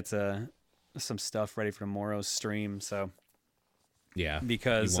gotta get some stuff ready for tomorrow's stream. So yeah,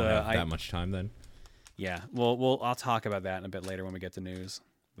 because you won't have that much time then. Yeah, I'll talk about that in a bit later when we get to news.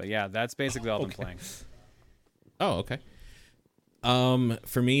 But yeah, that's basically all I've been playing. Oh, okay.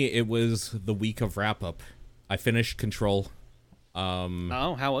 For me, it was the week of wrap up. I finished Control.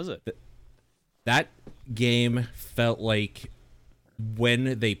 How was it? That game felt like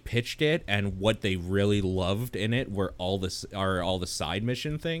when they pitched it and what they really loved in it were all the side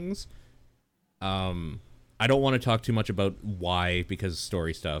mission things. I don't want to talk too much about why because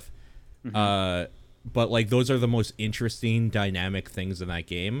story stuff. But like those are the most interesting dynamic things in that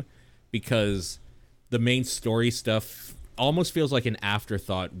game because the main story stuff almost feels like an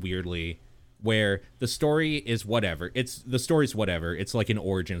afterthought weirdly, where the story is whatever. It's like an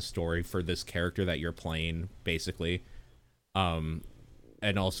origin story for this character that you're playing basically. And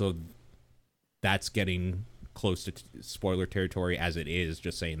also that's getting close to spoiler territory as it is,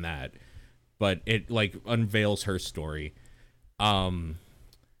 just saying that. But it like unveils her story. And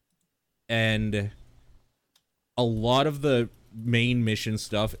a lot of the main mission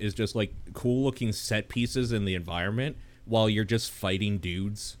stuff is just like cool looking set pieces in the environment while you're just fighting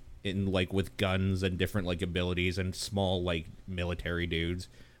dudes in like with guns and different like abilities and small like military dudes,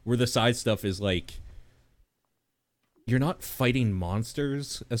 where the side stuff is like you're not fighting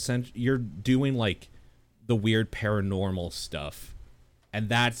monsters, essentially you're doing like the weird paranormal stuff. And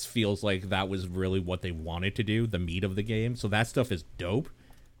that feels like that was really what they wanted to do, the meat of the game. So that stuff is dope.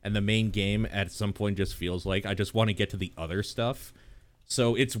 And the main game at some point just feels like I just want to get to the other stuff.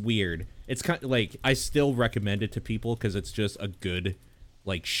 So it's weird. It's kind of like I still recommend it to people because it's just a good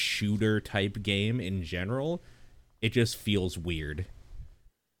like shooter type game in general. It just feels weird.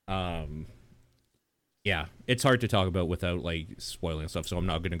 Yeah, it's hard to talk about without like spoiling stuff, so I'm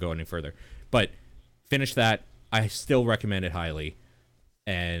not going to go any further. But finish that. I still recommend it highly.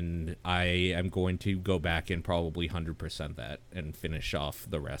 And I am going to go back and probably 100% that and finish off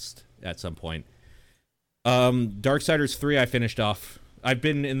the rest at some point. Darksiders 3 I finished off. I've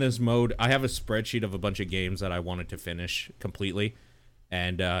been in this mode. I have a spreadsheet of a bunch of games that I wanted to finish completely.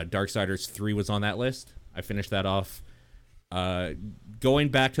 And Darksiders 3 was on that list. I finished that off. Going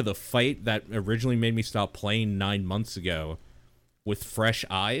back to the fight that originally made me stop playing 9 months ago with fresh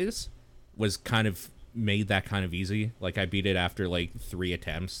eyes was kind of made that kind of easy. Like I beat it after like 3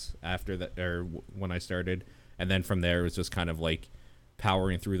 attempts after that, or when I started, and then from there it was just kind of like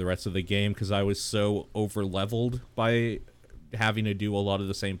powering through the rest of the game because I was so over leveled by having to do a lot of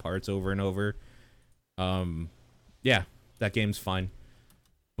the same parts over and over. Yeah, that game's fine,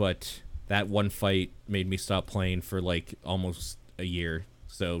 but that one fight made me stop playing for like almost a year,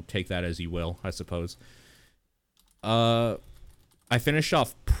 so take that as you will, I suppose. I finished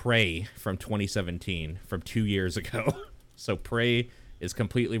off Prey from 2017, from 2 years ago. So Prey is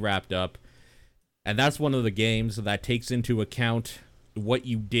completely wrapped up. And that's one of the games that takes into account what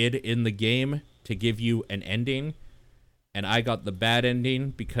you did in the game to give you an ending. And I got the bad ending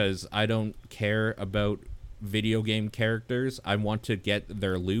because I don't care about video game characters. I want to get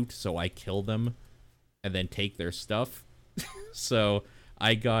their loot, so I kill them and then take their stuff. So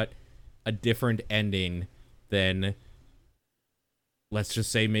I got a different ending than, let's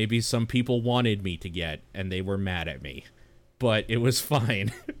just say, maybe some people wanted me to get, and they were mad at me. But it was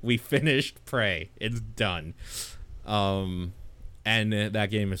fine. We finished Prey. It's done. And that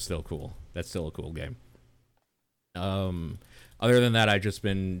game is still cool. That's still a cool game. Other than that, I've just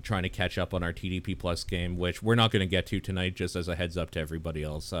been trying to catch up on our TDP Plus game, which we're not going to get to tonight, just as a heads up to everybody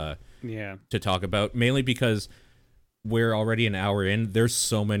else to talk about. Mainly because we're already an hour in. There's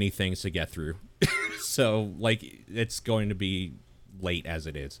so many things to get through. So, like, it's going to be late as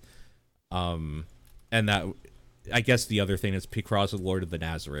it is. And that, I guess the other thing is Picross with Lord of the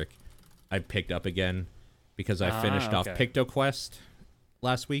Nazarick. I picked up again because I finished off PictoQuest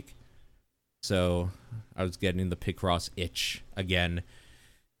last week. So I was getting the Picross itch again.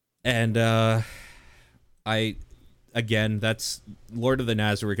 And that's Lord of the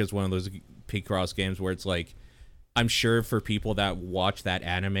Nazarick is one of those Picross games where it's like, I'm sure for people that watch that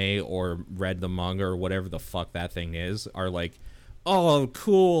anime or read the manga or whatever the fuck that thing is, are like, oh,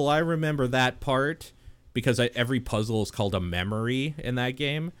 cool, I remember that part. Because every puzzle is called a memory in that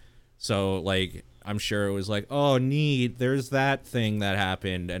game. So, like, I'm sure it was like, oh, neat, there's that thing that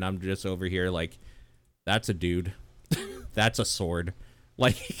happened. And I'm just over here like, that's a dude. That's a sword.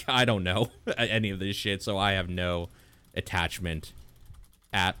 Like, I don't know any of this shit. So I have no attachment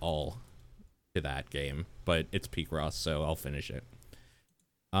at all to that game. But it's Picross, so I'll finish it.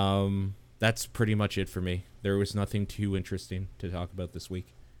 That's pretty much it for me. There was nothing too interesting to talk about this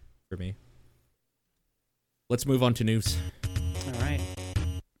week for me. Let's move on to news. All right.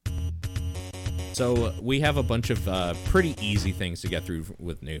 So we have a bunch of pretty easy things to get through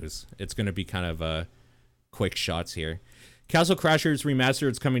with news. It's going to be kind of quick shots here. Castle Crashers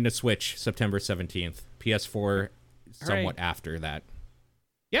Remastered is coming to Switch September 17th. PS4 somewhat after that.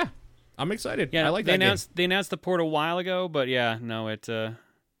 Yeah, I'm excited. Yeah, I like that game. They announced the port a while ago, but yeah, no, it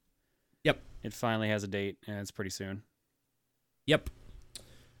it finally has a date, and it's pretty soon. Yep.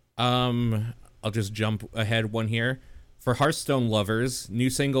 I'll just jump ahead one here. For Hearthstone lovers,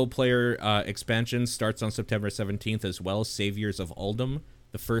 new single-player expansion starts on September 17th as well. Saviors of Uldum.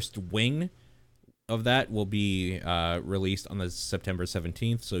 The first wing of that will be released on the September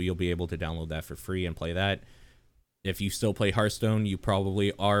 17th, so you'll be able to download that for free and play that. If you still play Hearthstone, you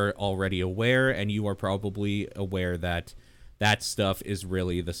probably are already aware, and you are probably aware that that stuff is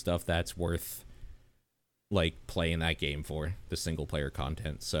really the stuff that's worth, like, playing that game for, the single-player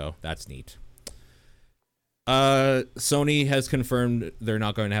content, so that's neat. Sony has confirmed they're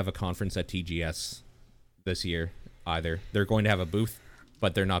not going to have a conference at TGS this year either. They're going to have a booth,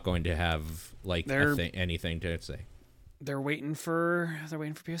 but they're not going to have like anything to say. They're waiting for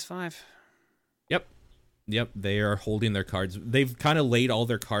PS5. Yep. They are holding their cards. They've kind of laid all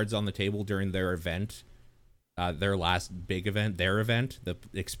their cards on the table during their event, their last big event, their event, the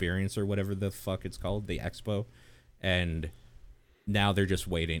experience or whatever the fuck it's called, the expo, and now they're just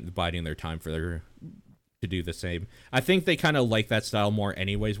biding their time for to do the same. I think they kind of like that style more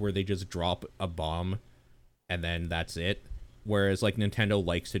anyways, where they just drop a bomb and then that's it. Whereas like Nintendo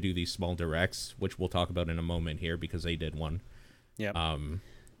likes to do these small directs, which we'll talk about in a moment here because they did one. Yep.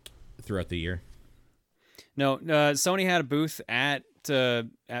 Throughout the year. No, Sony had a booth at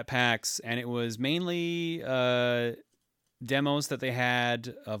PAX, and it was mainly demos that they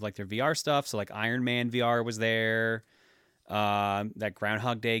had of like their VR stuff. So like Iron Man VR was there. That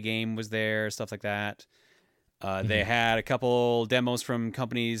Groundhog Day game was there, stuff like that. They had a couple demos from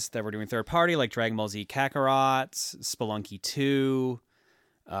companies that were doing third party, like Dragon Ball Z Kakarot, Spelunky 2,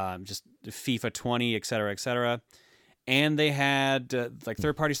 just FIFA 20, etc., etc. And they had like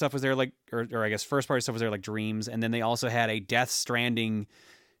third party stuff was there, like, or I guess first party stuff was there, like Dreams. And then they also had a Death Stranding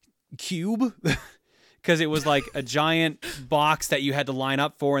cube because it was like a giant box that you had to line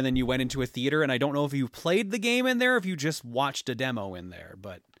up for, and then you went into a theater. And I don't know if you played the game in there, or if you just watched a demo in there,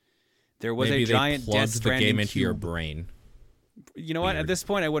 but there was a giant Death Stranding the game into cube. your brain. You know what? At this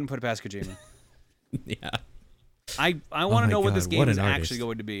point, I wouldn't put it past Kojima. Yeah. I want to know what this game is actually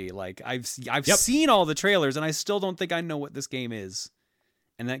going to be. Like I've seen all the trailers, and I still don't think I know what this game is,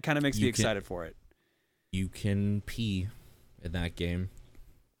 and that kind of makes me excited for it. You can pee in that game.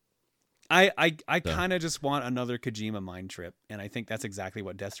 I kind of just want another Kojima mind trip, and I think that's exactly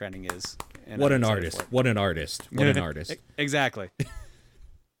what Death Stranding is. What an artist! What an artist! What an artist! Exactly.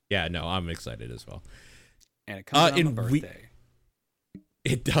 Yeah, no, I'm excited as well. And it comes on my birthday.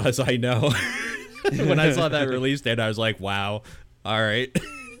 It does, I know. When I saw that release date, I was like, wow, all right.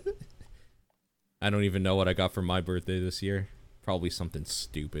 I don't even know what I got for my birthday this year. Probably something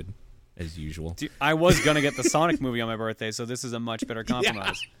stupid, as usual. Dude, I was going to get the Sonic movie on my birthday, so this is a much better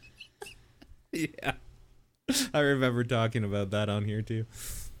compromise. Yeah. I remember talking about that on here, too.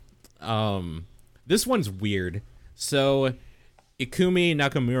 This one's weird. So, Ikumi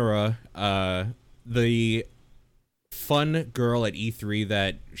Nakamura, the fun girl at E3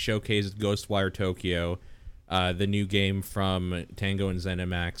 that showcased Ghostwire Tokyo, the new game from Tango and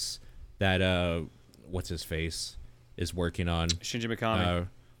ZeniMax that, what's his face, is working on. Shinji Mikami.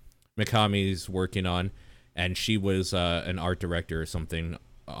 Mikami's working on, and she was an art director or something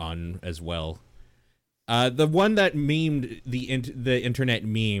on as well. The one that memed the internet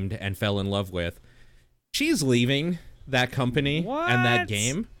memed and fell in love with, she's leaving that company and that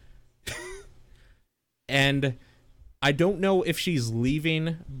game. And I don't know if she's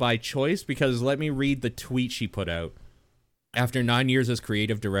leaving by choice, because let me read the tweet she put out. After 9 years as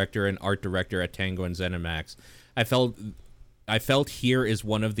creative director and art director at Tango and ZeniMax, I felt here is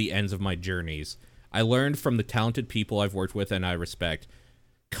one of the ends of my journeys. I learned from the talented people I've worked with and I respect.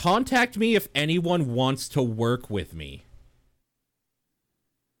 Contact me if anyone wants to work with me.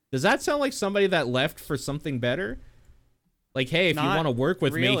 Does that sound like somebody that left for something better? Like, hey, if you want to work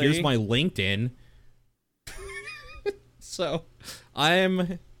with me, here's my LinkedIn. So,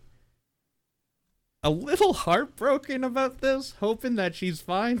 I'm a little heartbroken about this, hoping that she's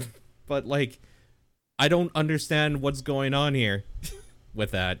fine. But, like, I don't understand what's going on here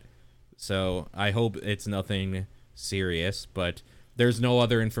with that. So, I hope it's nothing serious, but there's no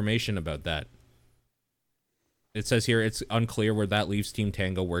other information about that. It says here it's unclear where that leaves Team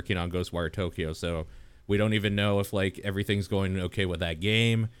Tango working on Ghostwire Tokyo, so we don't even know if, like, everything's going okay with that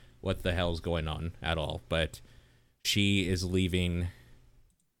game, what the hell's going on at all. But she is leaving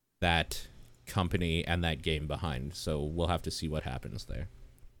that company and that game behind, so we'll have to see what happens there.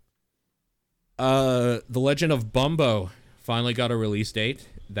 The Legend of Bumbo finally got a release date.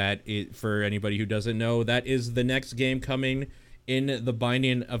 For anybody who doesn't know, that is the next game coming in the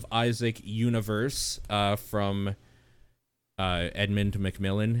Binding of Isaac universe from Edmund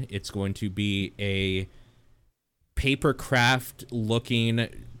Macmillan. It's going to be a papercraft looking,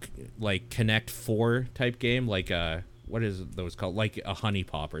 like, Connect 4 type game, like what is those called, like a Honey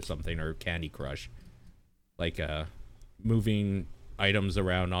Pop or something, or Candy Crush, like moving items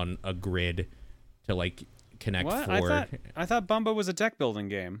around on a grid to, like, Connect 4. I thought Bumbo was a deck building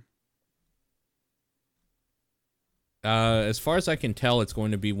game. As far as I can tell, it's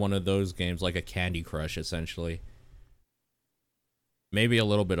going to be one of those games, like a Candy Crush, essentially. Maybe a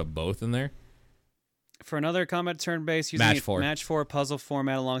little bit of both in there. For another combat turn-based, using Match 4 puzzle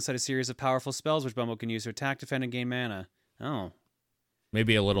format alongside a series of powerful spells, which Bumbo can use to attack, defend, and gain mana. Oh.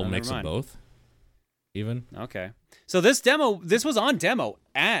 Maybe a little mix of both, even. Okay. So this was on demo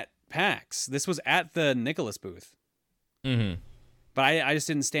at PAX. This was at the Nicholas booth. Mm-hmm. But I just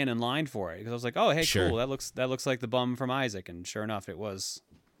didn't stand in line for it, because I was like, oh, hey, sure. Cool, that looks like the bum from Isaac, and sure enough, it was.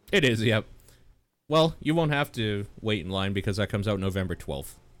 It is, yep. Well, you won't have to wait in line, because that comes out November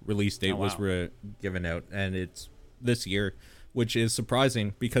 12th. Release date was given out, and it's this year, which is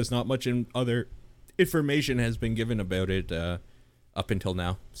surprising, because not much other information has been given about it up until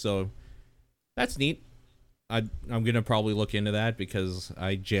now. So that's neat. I'm going to probably look into that, because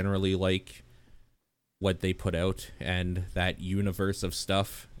I generally like what they put out and that universe of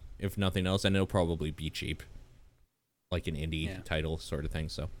stuff, if nothing else, and it'll probably be cheap, like an indie title sort of thing.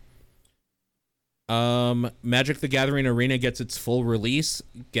 So Magic the Gathering Arena gets its full release,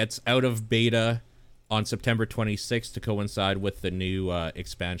 gets out of beta on September 26th to coincide with the new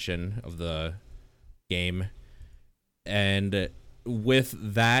expansion of the game. And with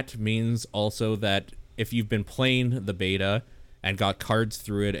that means also that if you've been playing the beta and got cards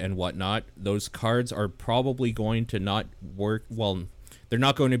through it and whatnot, those cards are probably going to not work. Well, they're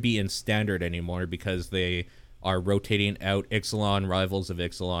not going to be in standard anymore, because they are rotating out Ixalan, Rivals of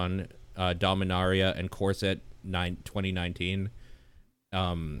Ixalan, Dominaria, and Corset 2019.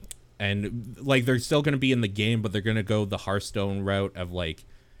 And, like, they're still going to be in the game, but they're going to go the Hearthstone route of, like,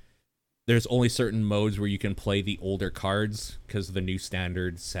 there's only certain modes where you can play the older cards, because the new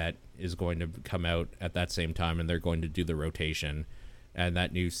standard set is going to come out at that same time, and they're going to do the rotation. And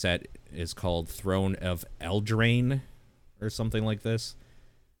that new set is called Throne of Eldraine, or something like this.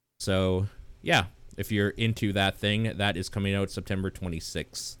 So, yeah, if you're into that thing, that is coming out September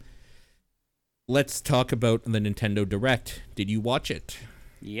 26th. Let's talk about the Nintendo Direct. Did you watch it?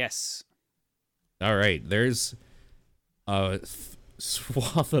 Yes. All right, there's a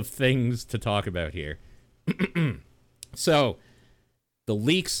swath of things to talk about here. So, the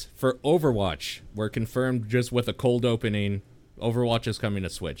leaks for Overwatch were confirmed just with a cold opening. Overwatch is coming to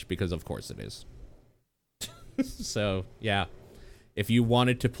Switch, because of course it is. So, yeah. If you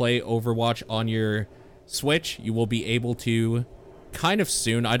wanted to play Overwatch on your Switch, you will be able to kind of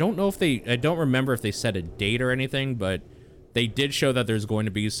soon. I don't remember if they set a date or anything, but They did show that there's going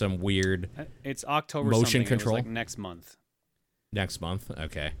to be some weird It's October motion something. control. It was like next month. Next month.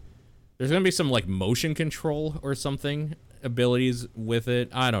 Okay. There's going to be some like motion control or something abilities with it.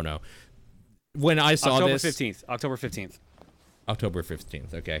 I don't know. When I saw October this 15th. October 15th. October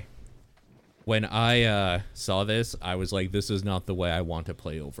 15th. Okay. When I saw this, I was like, this is not the way I want to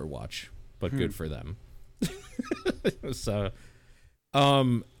play Overwatch, but good for them. So,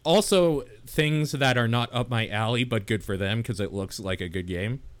 also things that are not up my alley, but good for them because it looks like a good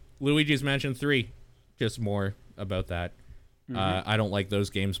game. Luigi's Mansion 3, just more about that. I don't like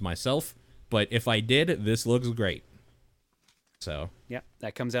those games myself, but if I did, this looks great. So, Yeah,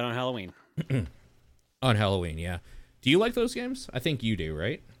 that comes out on Halloween. on Halloween, yeah. Do you like those games? I think you do,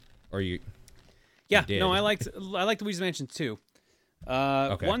 right? Or you? Yeah, did. no, I liked Luigi's Mansion 2.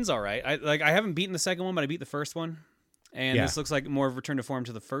 Okay. One's all right. I haven't beaten the second one, but I beat the first one, and Yeah. this looks like more of a return to form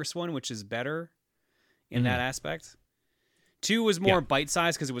to the first one, which is better in that aspect. 2 was more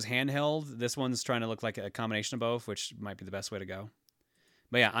bite-sized because it was handheld. This one's trying to look like a combination of both, which might be the best way to go.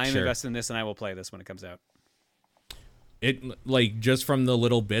 But yeah, I am invested in this, and I will play this when it comes out. It, like, just from the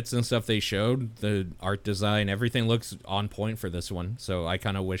little bits and stuff they showed, the art design, everything looks on point for this one. So I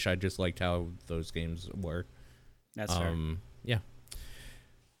kind of wish I just liked how those games were. That's fair. Yeah.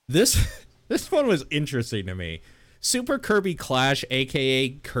 This one was interesting to me. Super Kirby Clash, aka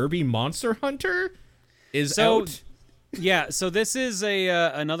Kirby Monster Hunter, is out. Yeah, so this is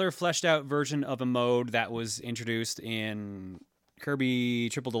another fleshed out version of a mode that was introduced in Kirby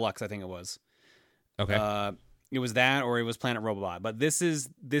Triple Deluxe, I think it was. Okay. It was that, or it was Planet Robobot. But this is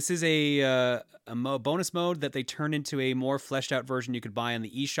a bonus mode that they turned into a more fleshed out version you could buy in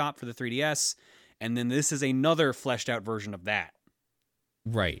the eShop for the 3DS, and then this is another fleshed out version of that.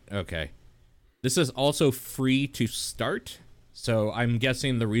 Right. Okay. This is also free to start, so I'm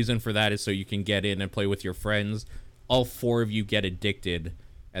guessing the reason for that is so you can get in and play with your friends. All 4 of you get addicted,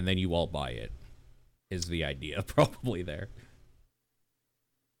 and then you all buy it. Is the idea probably there?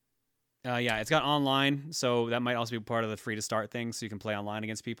 Yeah, it's got online, so that might also be part of the free to start thing, so you can play online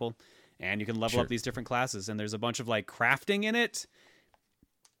against people, and you can level up these different classes. And there's a bunch of like crafting in it,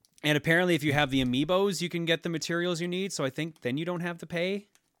 and apparently, if you have the amiibos, you can get the materials you need. So I think then you don't have to pay.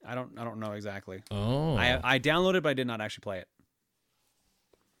 I don't know exactly. Oh, I downloaded, but I did not actually play it.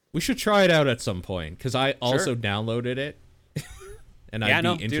 We should try it out at some point because I also downloaded it, and I'd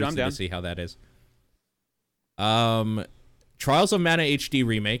be interested to see how that is. Trials of Mana HD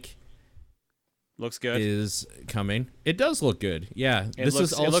remake looks good. Is coming. It does look good. Yeah, it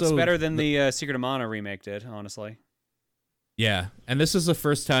looks better than the Secret of Mana remake did, honestly. Yeah, and this is the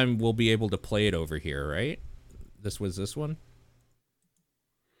first time we'll be able to play it over here, right? This one.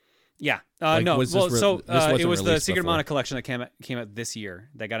 Yeah. Like, no. Well, it was the Secret before. Mana collection that came out this year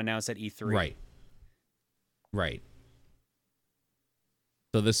that got announced at E3. Right.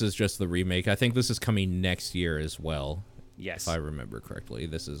 So this is just the remake. I think this is coming next year as well. Yes. If I remember correctly.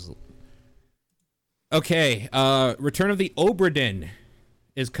 This is... Okay, Return of the Obra Dinn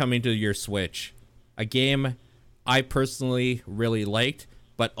is coming to your Switch. A game I personally really liked,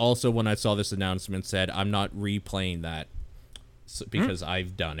 but also when I saw this announcement said, I'm not replaying that because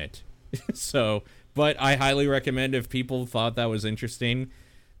I've done it. So, but I highly recommend if people thought that was interesting,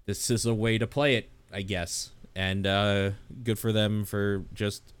 this is a way to play it, I guess. And good for them for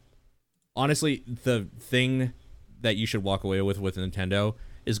just... Honestly, the thing that you should walk away with Nintendo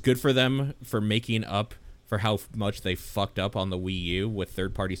is good for them for making up for how much they fucked up on the Wii U with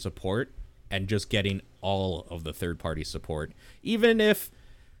third-party support and just getting all of the third-party support. Even if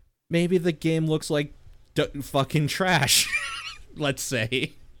maybe the game looks like fucking trash, let's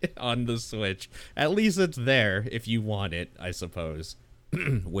say, on the Switch. At least it's there if you want it, I suppose.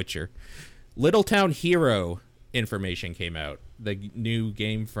 Witcher. Little Town Hero information came out. The new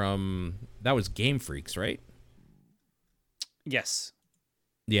game from... That was Game Freaks, right? Yes.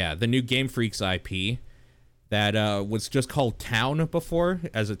 Yeah, the new Game Freaks IP that was just called Town before,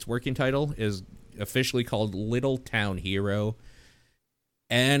 as its working title, is officially called Little Town Hero.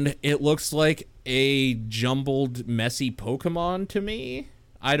 And it looks like a jumbled, messy Pokemon to me.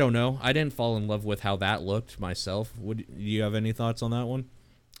 I don't know. I didn't fall in love with how that looked myself. Do you have any thoughts on that one?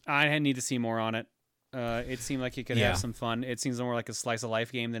 I need to see more on it. It seemed like you could have some fun. It seems more like a slice of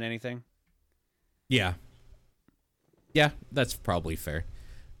life game than anything. Yeah. Yeah, that's probably fair.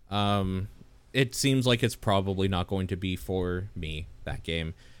 It seems like it's probably not going to be for me, that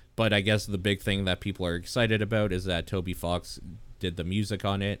game. But I guess the big thing that people are excited about is that Toby Fox did the music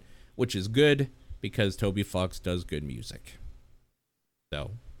on it, which is good because Toby Fox does good music.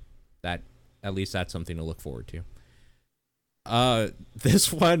 So, at least that's something to look forward to.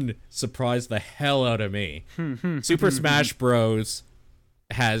 This one surprised the hell out of me. Super Smash Bros.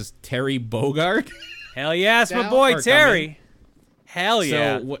 Has Terry Bogard. Hell yes, my boy Terry. Hell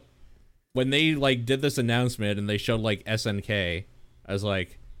yeah. So when they like did this announcement and they showed like SNK, I was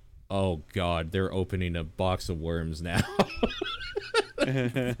like, oh god, they're opening a box of worms now.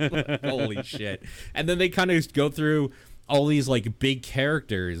 Holy shit. And then they kind of go through all these like big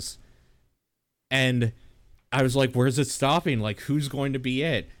characters, and I was like, where's it stopping? Like, who's going to be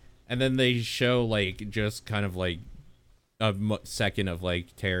it? And then they show like just kind of like a second of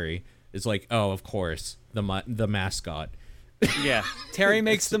like Terry. It's like, oh, of course, the mascot. Yeah, Terry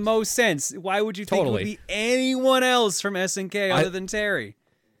makes the most sense. Why would you think it would be anyone else from SNK other than Terry?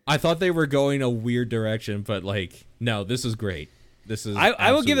 I thought they were going a weird direction, but like, no, this is great. This is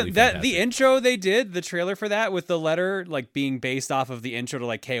I will give it that fantastic. the intro they did, the trailer for that with the letter like being based off of the intro to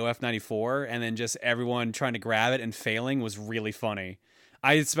like KOF 94 and then just everyone trying to grab it and failing was really funny.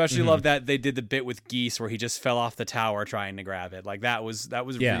 I especially love that they did the bit with Geese where he just fell off the tower trying to grab it. Like that was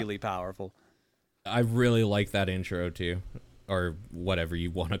really powerful. I really like that intro too, or whatever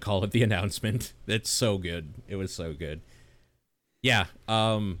you want to call it, the announcement. It's so good. It was so good. Yeah,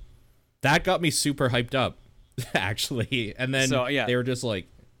 that got me super hyped up. Actually, and then they were just like,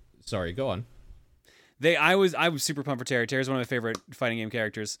 sorry, go on. I was super pumped for Terry. Terry's one of my favorite fighting game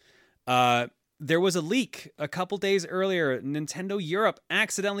characters. There was a leak a couple days earlier. Nintendo Europe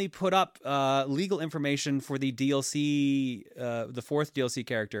accidentally put up legal information for the DLC, the fourth DLC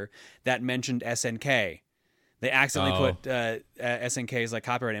character that mentioned SNK. They accidentally put SNK's like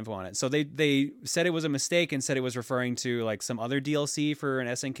copyright info on it. So they said it was a mistake and said it was referring to like some other DLC for an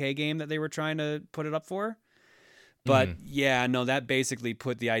SNK game that they were trying to put it up for. But yeah, no, that basically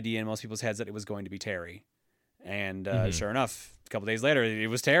put the idea in most people's heads that it was going to be Terry. And sure enough, a couple days later, it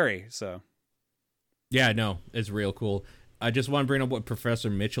was Terry. So yeah, no, it's real cool. I just want to bring up what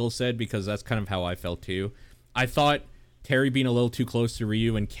Professor Mitchell said because that's kind of how I felt too. I thought Terry being a little too close to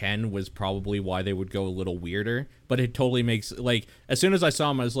Ryu and Ken was probably why they would go a little weirder, but it totally makes, like, as soon as I saw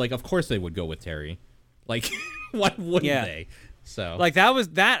him, I was like, of course they would go with Terry. Like, why wouldn't they? So, like,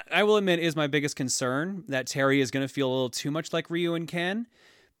 that I will admit is my biggest concern, that Terry is going to feel a little too much like Ryu and Ken,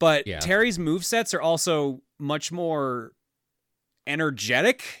 but Terry's movesets are also much more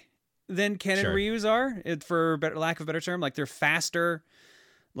energetic than Ken and Ryu's are, for lack of a better term. Like, they're faster.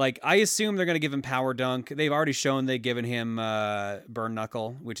 Like, I assume they're going to give him Power Dunk. They've already shown they've given him Burn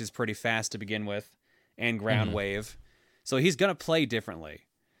Knuckle, which is pretty fast to begin with, and Ground Wave. So he's going to play differently.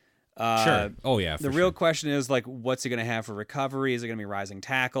 Sure. Oh, yeah. The real question is, like, what's he going to have for recovery? Is it going to be Rising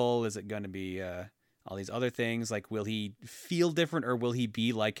Tackle? Is it going to be all these other things? Like, will he feel different, or will he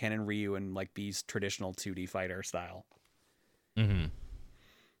be like Ken and Ryu and, like, be traditional 2D fighter style?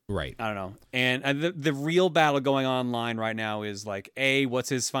 Right. I don't know. And the real battle going on online right now is like, what's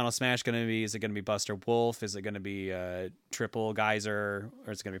his final smash going to be? Is it going to be Buster Wolf? Is it going to be Triple Geyser?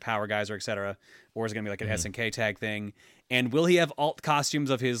 Or is it going to be Power Geyser, etc.? Or is it going to be like an SNK tag thing? And will he have alt costumes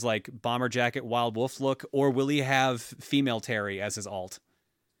of his like bomber jacket Wild Wolf look? Or will he have female Terry as his alt?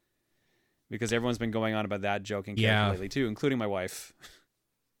 Because everyone's been going on about that joking character lately too, including my wife.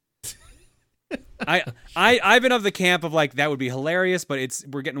 I've been of the camp of like that would be hilarious, but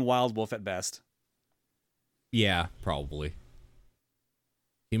we're getting Wild Wolf at best. Yeah, probably.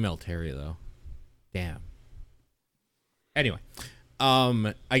 Female Terry though. Damn. Anyway,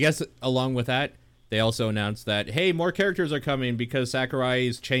 I guess along with that, they also announced that hey, more characters are coming because Sakurai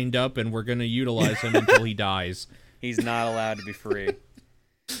is chained up and we're gonna utilize him until he dies. He's not allowed to be free.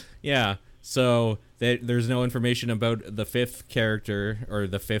 Yeah. So there's no information about the fifth character or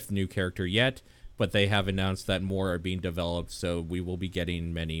the fifth new character yet, but they have announced that more are being developed, so we will be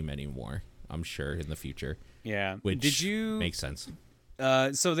getting many, many more, I'm sure, in the future. Yeah. Which makes sense.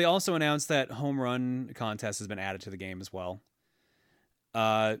 So they also announced that home run contest has been added to the game as well.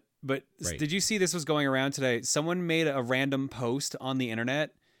 But did you see this was going around today? Someone made a random post on the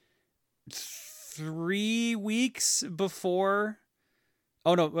internet 3 weeks before.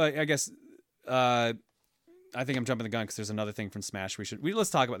 Oh, no, I guess... I think I'm jumping the gun because there's another thing from Smash. Let's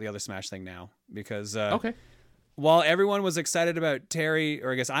talk about the other Smash thing now because while everyone was excited about Terry,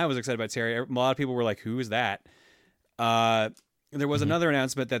 or I guess I was excited about Terry, a lot of people were like, "Who is that?" There was another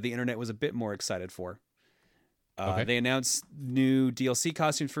announcement that the internet was a bit more excited for. They announced new DLC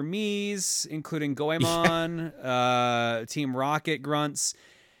costumes for Mii's, including Goemon, Team Rocket grunts,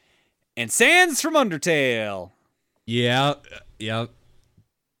 and Sans from Undertale. Yeah.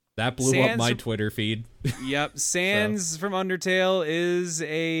 That blew up my Twitter feed. Yep. Sans from Undertale is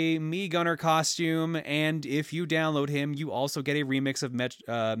a Mii Gunner costume, and if you download him, you also get a remix of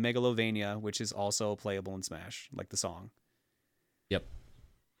Megalovania, which is also playable in Smash, like the song. Yep.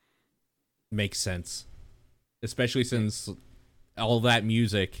 Makes sense. Especially since all that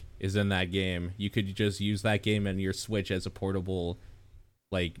music is in that game. You could just use that game and your Switch as a portable,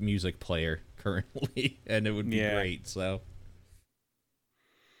 like, music player currently, and it would be great. So,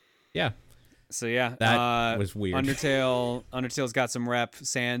 yeah. So yeah, that was weird. Undertale's got some rep.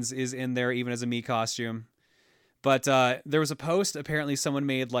 Sans is in there even as a Mii costume. But there was a post apparently someone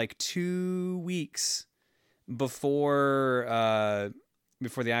made like 2 weeks before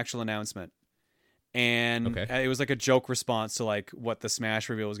the actual announcement. And it was like a joke response to like what the Smash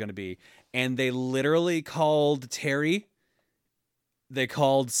reveal was going to be. And they literally called Terry, they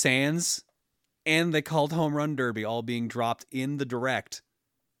called Sans, and they called Home Run Derby all being dropped in the direct,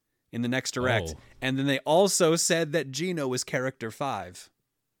 in the next direct. And then they also said that Geno was character 5.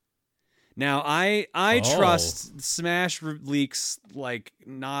 Now, I trust Smash leaks like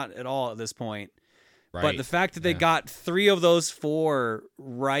not at all at this point. Right. But the fact that they got 3 of those 4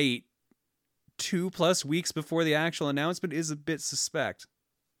 right 2+ weeks before the actual announcement is a bit suspect.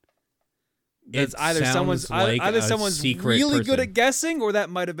 It's either someone's really good at guessing, or that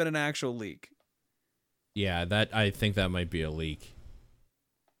might have been an actual leak. Yeah, I think that might be a leak.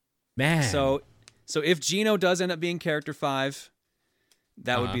 Man. So if Geno does end up being character 5,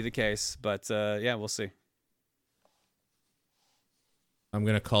 that would be the case. But yeah, we'll see. I'm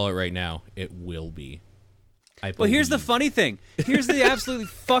gonna call it right now. It will be. Well, here's the funny thing. Here's the absolutely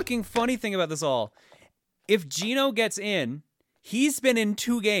fucking funny thing about this all. If Geno gets in, he's been in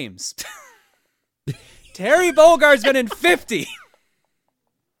 2 games. Terry Bogard's been in 50.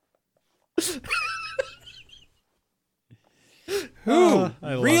 Who?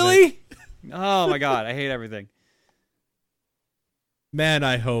 Really? It. Oh my god, I hate everything. Man,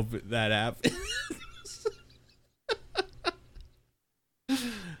 I hope that happens.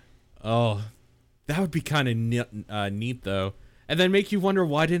 Oh, that would be kind of neat, though. And then make you wonder,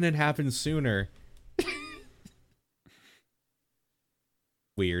 why didn't it happen sooner?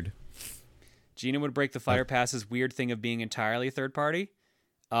 Weird. Geno would break the Fire Pass's weird thing of being entirely third party?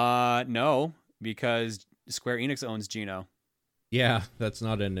 No, because Square Enix owns Geno. Yeah, that's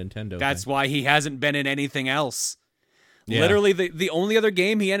not a Nintendo That's thing. Why he hasn't been in anything else. Yeah. Literally, the only other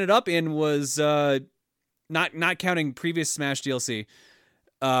game he ended up in was, not counting previous Smash DLC,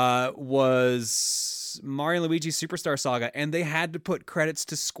 was Mario & Luigi Superstar Saga, and they had to put credits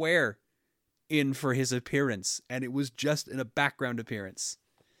to Square in for his appearance, and it was just in a background appearance.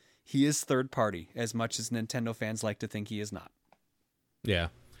 He is third party, as much as Nintendo fans like to think he is not. Yeah.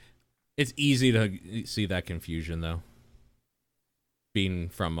 It's easy to see that confusion, though. Being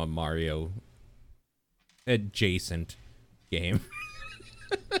from a Mario adjacent game.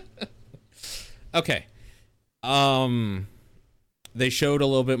 Okay. They showed a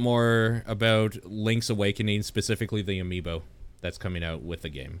little bit more about Link's Awakening, specifically the amiibo that's coming out with the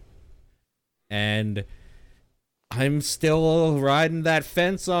game. And I'm still riding that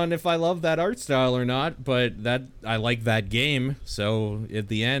fence on if I love that art style or not, but that I like that game, so at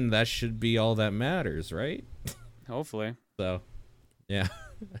the end that should be all that matters, right? Hopefully. So, yeah.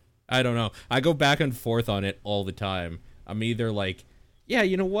 I don't know. I go back and forth on it all the time. I'm either like, yeah,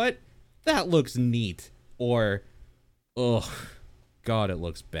 you know what? That looks neat, or, ugh, God, it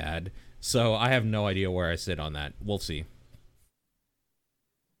looks bad. So I have no idea where I sit on that. We'll see.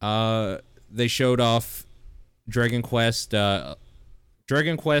 They showed off Dragon Quest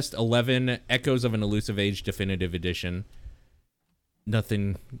 11 Echoes of an Elusive Age Definitive Edition.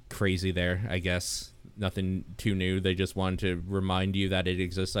 Nothing crazy there, I guess. Nothing too new. They just wanted to remind you that it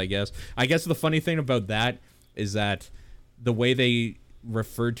exists, I guess. I guess the funny thing about that is that the way they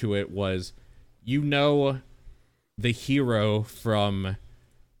referred to it was, you know, the hero from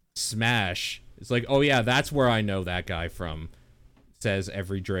Smash. It's like, oh yeah, that's where I know that guy from. Says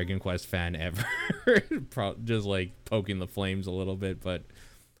every Dragon Quest fan ever. Just like poking the flames a little bit. But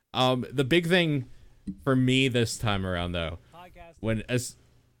the big thing for me this time around, though,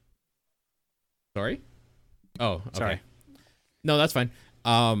 sorry? Oh, okay. Sorry. No, that's fine.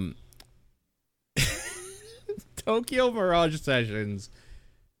 Tokyo Mirage Sessions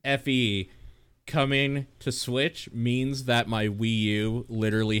FE coming to Switch means that my Wii U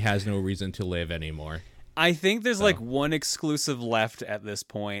literally has no reason to live anymore. I think there's like one exclusive left at this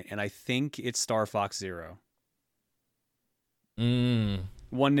point, and I think it's Star Fox Zero. One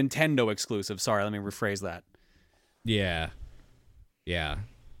Nintendo exclusive. Sorry, let me rephrase that. Yeah. Yeah.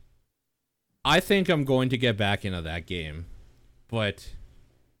 I think I'm going to get back into that game, but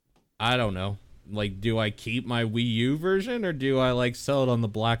I don't know. Like, do I keep my Wii U version, or do I like sell it on the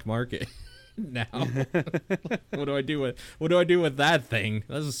black market now? What do I do with that thing?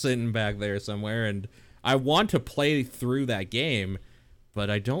 That's just sitting back there somewhere, and I want to play through that game, but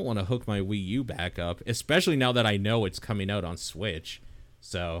I don't want to hook my Wii U back up, especially now that I know it's coming out on Switch.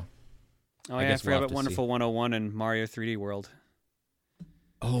 So, I forgot about Wonderful 101 and Mario 3D World.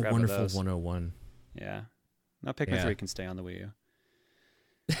 Oh, Wonderful 101. Yeah. Now Pikmin 3 can stay on the Wii U.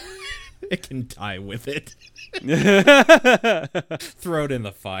 It can die with it. Throw it in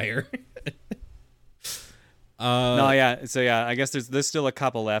the fire. No, yeah. So yeah, I guess there's still a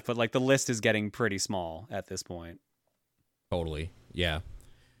couple left, but like the list is getting pretty small at this point. Totally. Yeah.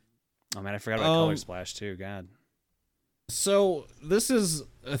 Oh man, I forgot about Color Splash too. God. So this is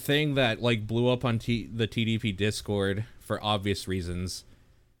a thing that like blew up on the TDP Discord for obvious reasons.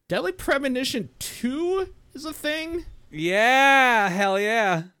 Deadly Premonition 2 is a thing? Yeah, hell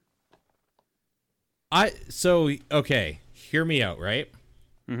yeah. Okay, hear me out, right?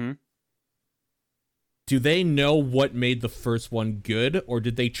 Mm-hmm. Do they know what made the first one good, or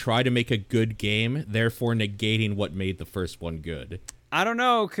did they try to make a good game, therefore negating what made the first one good? I don't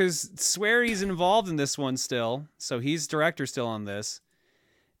know, because Swery's involved in this one still, so he's director still on this.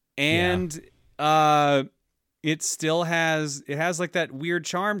 And it still has like that weird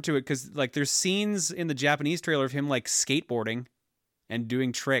charm to it, because like there's scenes in the Japanese trailer of him like skateboarding and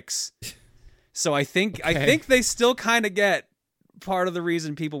doing tricks. So I think they still kind of get part of the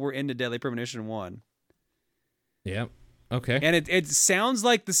reason people were into Deadly Premonition 1. Yeah. Okay. And it sounds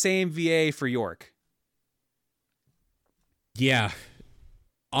like the same VA for York. Yeah.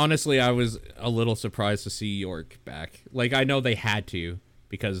 Honestly, I was a little surprised to see York back. Like, I know they had to,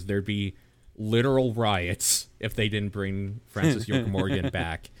 because there'd be literal riots if they didn't bring Francis York Morgan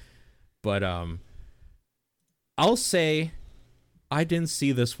back. But I'll say I didn't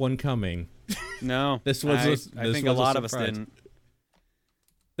see this one coming. No. I think a lot of us didn't.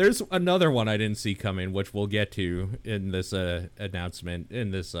 There's another one I didn't see coming, which we'll get to in this announcement,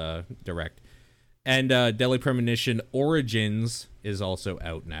 in this direct. And Deadly Premonition Origins is also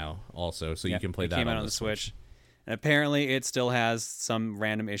out now, also, so you can play that came out on the Switch. And apparently it still has some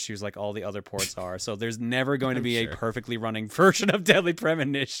random issues like all the other ports are, so there's never going to be a perfectly running version of Deadly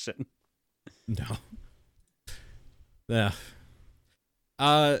Premonition. No. Yeah.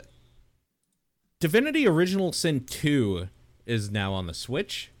 Divinity Original Sin 2 is now on the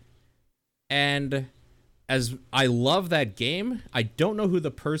Switch, and as I love that game, I don't know who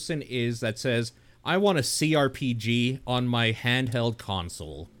the person is that says, I want a CRPG on my handheld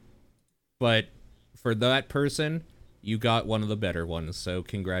console. But for that person, you got one of the better ones, so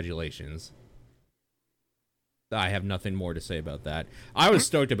congratulations. I have nothing more to say about that. I was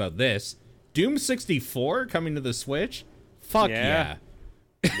stoked about this. Doom 64 coming to the Switch? Fuck yeah.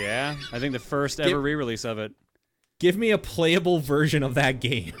 Yeah, I think the first ever re-release of it. Give me a playable version of that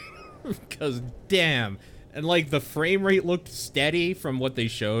game. Because, damn. And, like, the frame rate looked steady from what they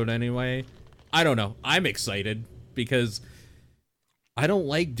showed anyway. I don't know. I'm excited because I don't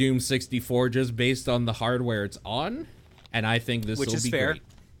like Doom 64 just based on the hardware it's on. And I think this will be fair. Great.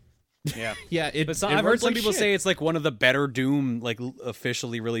 Yeah. Yeah, I've heard some people say it's, like, one of the better Doom, like,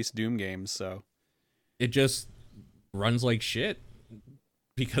 officially released Doom games, so. It just runs like shit.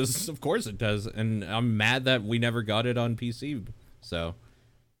 Because, of course, it does. And I'm mad that we never got it on PC. So,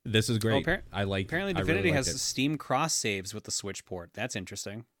 this is great. Apparently, Divinity has Steam cross saves with the Switch port. That's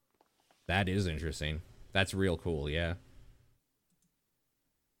interesting. That is interesting. That's real cool, yeah.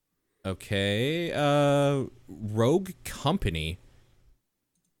 Okay, Rogue Company.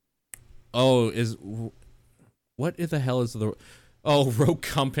 Oh, what the hell is Rogue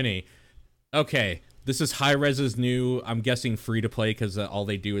Company. Okay, this is Hi-Rez's new, I'm guessing free-to-play, because all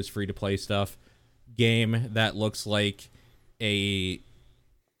they do is free-to-play stuff, game that looks like a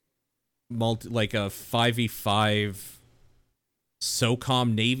 5v5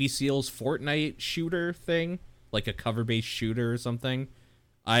 SOCOM Navy SEALs Fortnite shooter thing, like a cover-based shooter or something.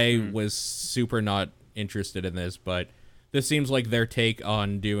 I was super not interested in this, but this seems like their take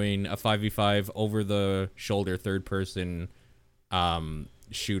on doing a 5v5 over-the-shoulder third-person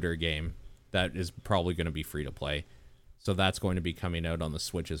shooter game that is probably going to be free-to-play. So that's going to be coming out on the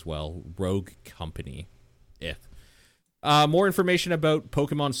Switch as well. Rogue Company. More information about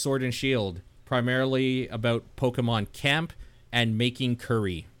Pokemon Sword and Shield, primarily about Pokemon Camp and making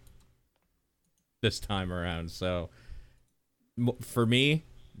curry this time around. So for me,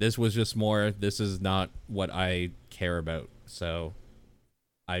 this was just more, this is not what I care about. So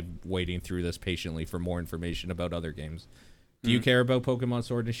I'm waiting through this patiently for more information about other games. Do you care about Pokemon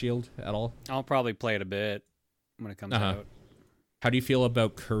Sword and Shield at all? I'll probably play it a bit when it comes out. How do you feel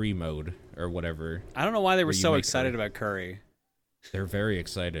about curry mode or whatever? I don't know why they were so excited about curry. They're very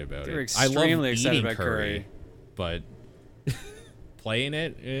excited about it. They're extremely excited about curry. But playing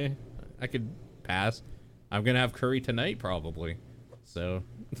it, I could pass. I'm gonna have curry tonight probably. So,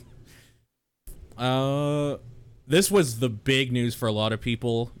 this was the big news for a lot of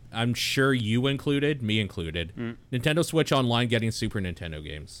people. I'm sure you included, me included. Nintendo Switch Online getting Super Nintendo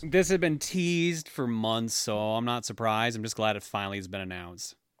games. This had been teased for months, so I'm not surprised. I'm just glad it finally has been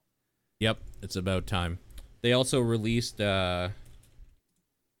announced. Yep, it's about time. They also released all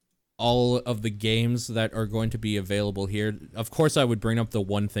of the games that are going to be available here. Of course, I would bring up the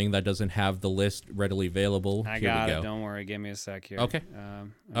one thing that doesn't have the list readily available. I Here got we it. go. Don't worry. Give me a sec here. Okay.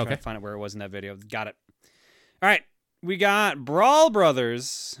 I'm Okay. trying to find it where it was in that video. Got it. All right. We got Brawl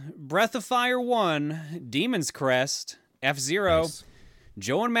Brothers, Breath of Fire 1, Demon's Crest, F-Zero, Nice.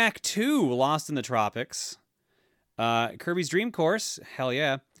 Joe and Mac 2, Lost in the Tropics, Kirby's Dream Course, hell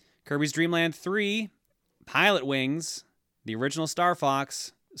yeah, Kirby's Dream Land 3, Pilot Wings, the original Star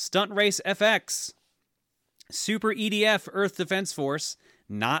Fox, Stunt Race FX, Super EDF Earth Defense Force,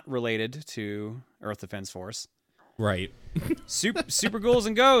 not related to Earth Defense Force, Right. Super Ghouls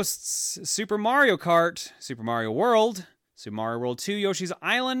and Ghosts, Super Mario Kart, Super Mario World, Super Mario World 2, Yoshi's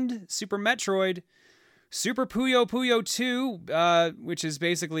Island, Super Metroid, Super Puyo Puyo 2, which is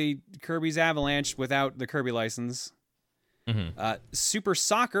basically Kirby's Avalanche without the Kirby license, Super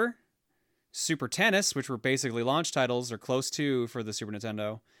Soccer, Super Tennis, which were basically launch titles or close to for the Super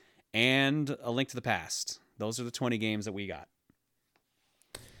Nintendo, and A Link to the Past. Those are the 20 games that we got.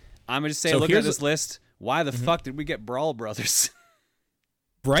 I'm going to say, looking at this list, why the fuck did we get Brawl Brothers?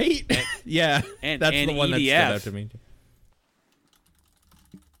 Right? Yeah. and that's the one EDF. that stood out to me.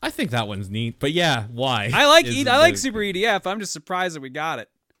 I think that one's neat, but yeah, why? I like Super EDF. I'm just surprised that we got it.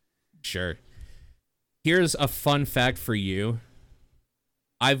 Sure. Here's a fun fact for you.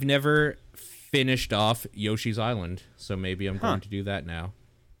 I've never finished off Yoshi's Island, so maybe I'm going to do that now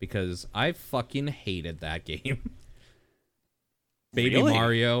because I fucking hated that game. Baby Really?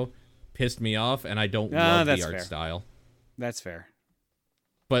 Mario pissed me off, and I don't love the art style. That's fair.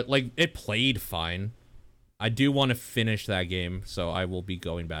 But like, it played fine. I do want to finish that game, so I will be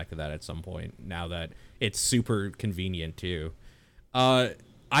going back to that at some point now that it's super convenient too.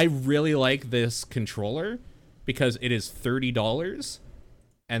 I really like this controller because it is $30,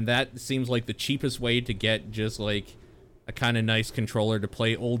 and that seems like the cheapest way to get just like a kind of nice controller to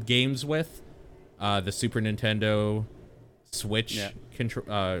play old games with. The Super Nintendo Switch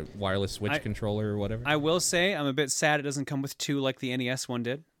wireless Switch controller or whatever. I will say I'm a bit sad it doesn't come with two like the NES one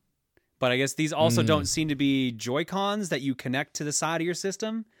did. But I guess these also don't seem to be Joy-Cons that you connect to the side of your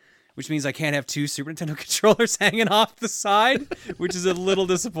system, which means I can't have two Super Nintendo controllers hanging off the side, which is a little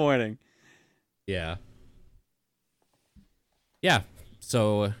disappointing. Yeah. Yeah.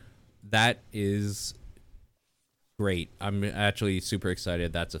 So that is great. I'm actually super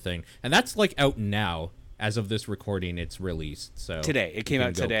excited that's a thing. And that's like out now. As of this recording, it's released. So today. It came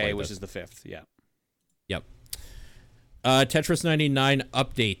out today, which is the 5th. Yeah. Yep. Tetris 99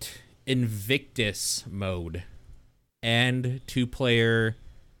 update. Invictus mode. And 2-player,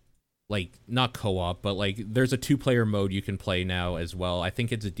 like, not co-op, but like there's a 2-player mode you can play now as well. I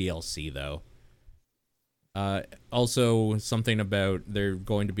think it's a DLC though. Also something about they're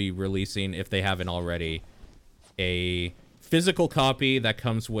going to be releasing, if they haven't already, a physical copy that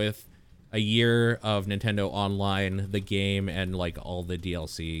comes with a year of Nintendo Online, the game, and like all the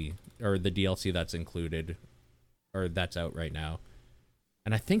DLC, or the DLC that's included, or that's out right now.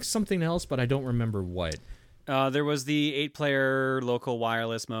 And I think something else, but I don't remember what. There was the 8-player local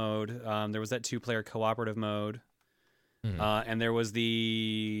wireless mode. There was that 2-player cooperative mode. And there was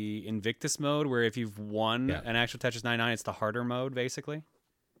the Invictus mode, where if you've won an actual Tetris 99, it's the harder mode, basically.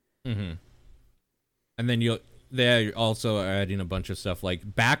 And then they're also adding a bunch of stuff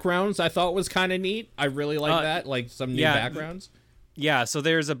like backgrounds. I thought was kind of neat. I really like that, like some new backgrounds. Yeah, so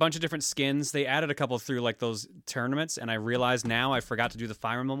there's a bunch of different skins. They added a couple through like those tournaments, and I realized now I forgot to do the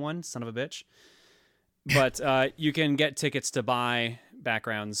Fire Emblem one, son of a bitch. But you can get tickets to buy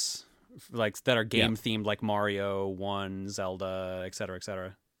backgrounds like that are game themed, like Mario 1, Zelda, etc.,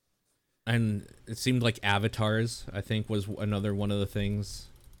 etc. And it seemed like avatars, I think, was another one of the things.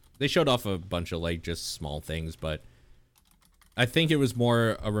 They showed off a bunch of like just small things, but I think it was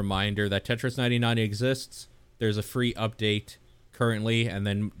more a reminder that Tetris 99 exists. There's a free update currently, and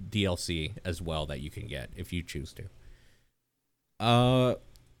then DLC as well that you can get if you choose to.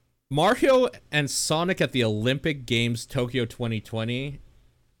 Mario and Sonic at the Olympic Games Tokyo 2020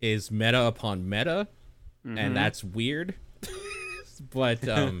 is meta upon meta, and that's weird. But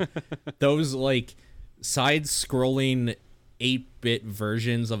those like side-scrolling 8-bit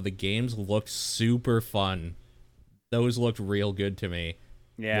versions of the games looked super fun. Those looked real good to me.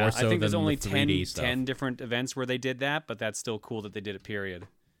 Yeah, more so I think there's only the 10 different events where they did that, but that's still cool that they did it, period.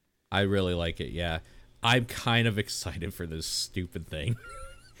 I really like it, yeah. I'm kind of excited for this stupid thing,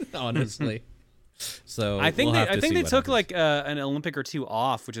 honestly. So I think we'll they see what took happens. like an Olympic or two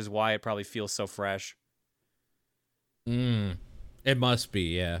off, which is why it probably feels so fresh. It must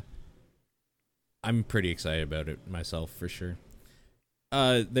be, yeah. I'm pretty excited about it myself, for sure.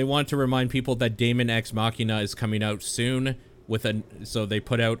 They want to remind people that Daemon X Machina is coming out soon. So they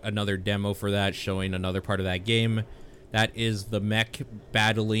put out another demo for that, showing another part of that game. That is the mech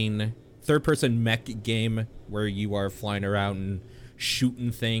battling, third-person mech game where you are flying around and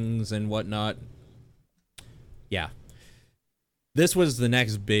shooting things and whatnot. Yeah. This was the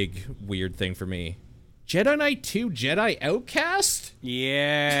next big weird thing for me. Jedi Knight 2 Jedi Outcast?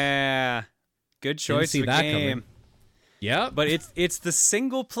 Yeah, good choice see of a that game. coming. Yeah, But it's the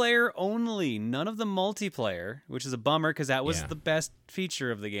single player only, none of the multiplayer, which is a bummer because that was the best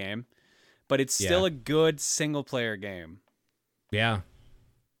feature of the game. But it's still a good single player game. Yeah.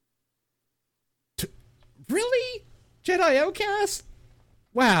 Really? Jedi Outcast?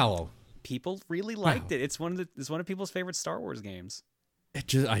 Wow. People really liked it. It's one of people's favorite Star Wars games.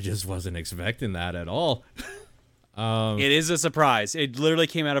 I just wasn't expecting that at all. It is a surprise. It literally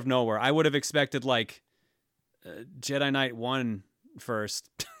came out of nowhere. I would have expected like Jedi Knight 1 first.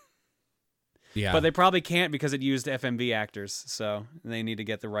 Yeah. But they probably can't because it used FMV actors, so they need to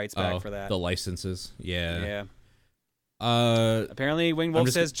get the rights back for that. The licenses. Yeah. Yeah. Apparently Winged Wolf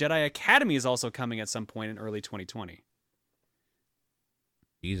says Jedi Academy is also coming at some point in early 2020.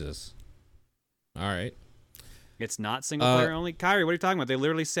 Jesus. All right. It's not single player only. Kyrie, what are you talking about? They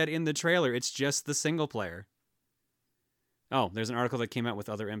literally said in the trailer it's just the single player. Oh, there's an article that came out with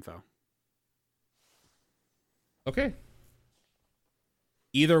other info. Okay.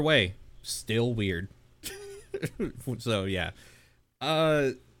 Either way, still weird. So, yeah.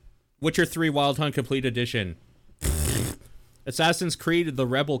 Witcher 3 Wild Hunt Complete Edition. Assassin's Creed The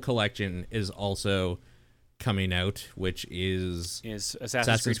Rebel Collection is also coming out, which is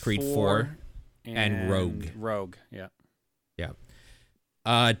Assassin's Creed 4 and Rogue. Rogue, yeah.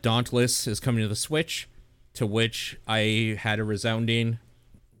 Yeah. Dauntless is coming to the Switch, to which I had a resounding,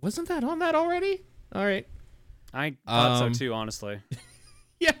 wasn't that on that already? All right. I thought so too, honestly.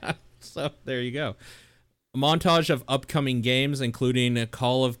 Yeah, so there you go. A montage of upcoming games, including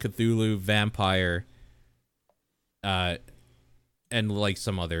Call of Cthulhu Vampire, and like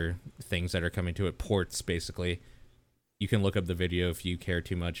some other things that are coming to it, ports basically. You can look up the video if you care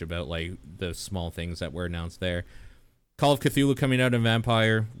too much about like the small things that were announced there. Call of Cthulhu coming out in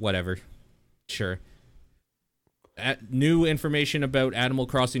Vampire, whatever. Sure. New information about Animal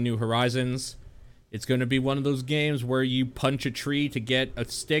Crossing New Horizons. It's going to be one of those games where you punch a tree to get a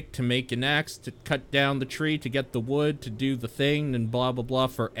stick to make an axe, to cut down the tree to get the wood, to do the thing, and blah, blah, blah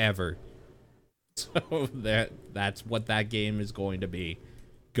forever. So that's what that game is going to be.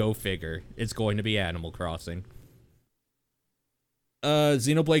 Go figure. It's going to be Animal Crossing.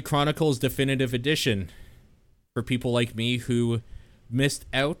 Xenoblade Chronicles Definitive Edition. For people like me who missed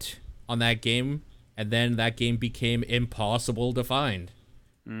out on that game, and then that game became impossible to find.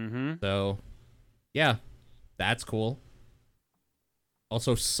 Mm-hmm. So, yeah, that's cool.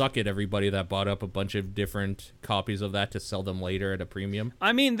 Also, suck it, everybody that bought up a bunch of different copies of that to sell them later at a premium.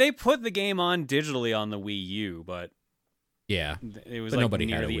 I mean, they put the game on digitally on the Wii U, but yeah, it was but like nobody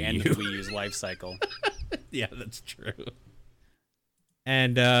near had a the Wii end U. of the Wii U's life cycle. Yeah, that's true.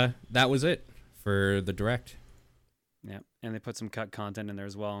 And that was it for the Direct. Yeah, and they put some cut content in there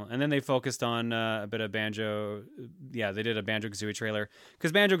as well. And then they focused on a bit of Banjo. Yeah, they did a Banjo-Kazooie trailer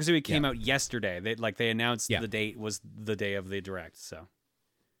because Banjo-Kazooie came out yesterday. They announced the date was the day of the Direct. So,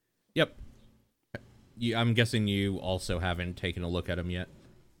 yep. I'm guessing you also haven't taken a look at him yet.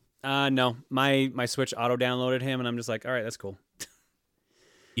 No, my Switch auto downloaded him, and I'm just like, all right, that's cool.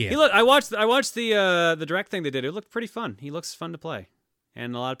 Yeah. I watched the Direct thing they did. It looked pretty fun. He looks fun to play,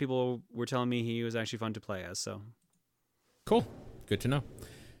 and a lot of people were telling me he was actually fun to play as. So. Cool. Good to know.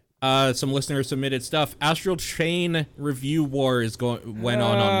 Some listeners submitted stuff. Astral Chain Review War went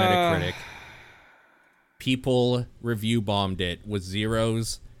on Metacritic. People review bombed it with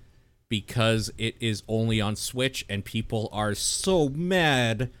zeros because it is only on Switch and people are so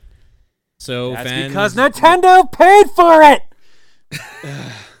mad. So that's fans, because Nintendo paid for it.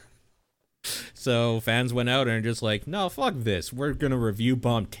 So fans went out and are just like, no, fuck this. We're gonna review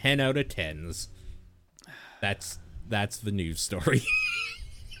bomb 10 out of 10s. That's the news story.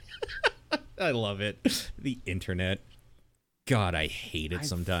 I love it. The internet. God, I hate it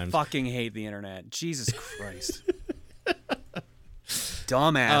sometimes. I fucking hate the internet. Jesus Christ.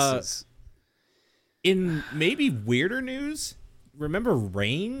 Dumbasses. In maybe weirder news, remember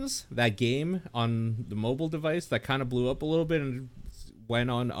Reigns, that game on the mobile device that kind of blew up a little bit and went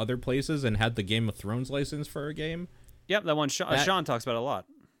on other places and had the Game of Thrones license for a game. Yep, that one Sean talks about a lot.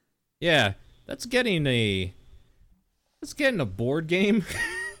 Yeah, that's getting a board game,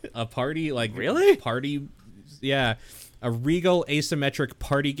 a party Really? party, yeah, a Regal asymmetric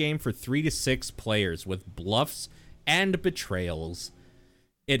party game for 3 to 6 players with bluffs and betrayals.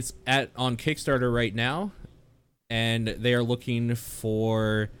 It's on Kickstarter right now, and they are looking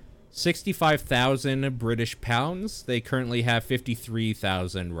for 65,000 British pounds. They currently have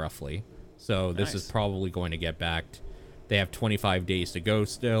 53,000 roughly. So this is probably going to get backed. They have 25 days to go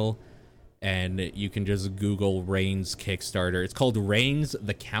still, and you can just Google Reigns Kickstarter. It's called Reigns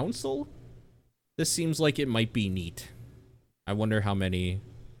the Council. This seems like it might be neat. I wonder how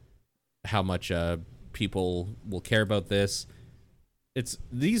much people will care about this.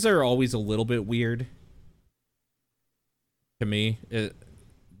 These are always a little bit weird to me.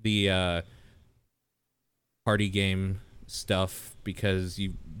 The party game stuff, because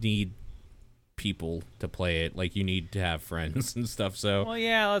you need people to play it. Like, you need to have friends and stuff. So well,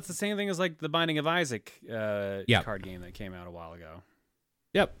 yeah, that's the same thing as like the Binding of Isaac card game that came out a while ago.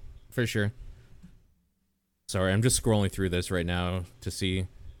 Yep, for sure. Sorry, I'm just scrolling through this right now to see.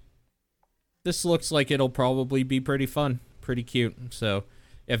 This looks like it'll probably be pretty fun, pretty cute. So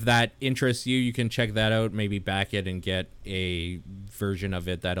if that interests you, you can check that out, maybe back it and get a version of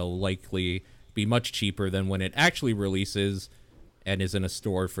it that'll likely be much cheaper than when it actually releases and is in a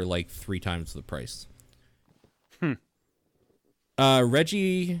store for like 3 times the price.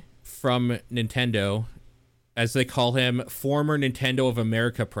 Reggie from Nintendo, as they call him, former Nintendo of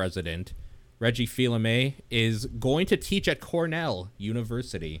America president, Reggie Fils-Aimé, is going to teach at Cornell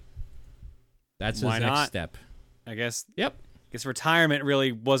University. That's his next step. I guess. Yep. Guess retirement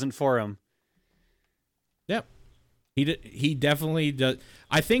really wasn't for him. Yep. He definitely does.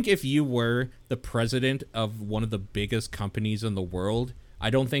 I think if you were the president of one of the biggest companies in the world,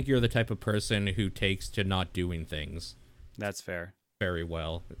 I don't think you're the type of person who takes to not doing things. That's fair. Very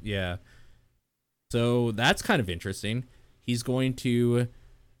well. Yeah. So that's kind of interesting. He's going to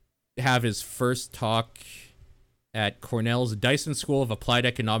have his first talk at Cornell's Dyson School of Applied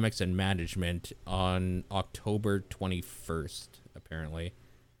Economics and Management on October 21st, apparently.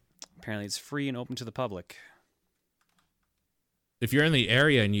 Apparently it's free and open to the public. If you're in the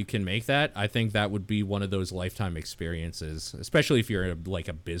area and you can make that, I think that would be one of those lifetime experiences, especially if you're like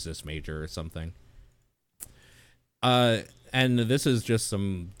a business major or something. And this is just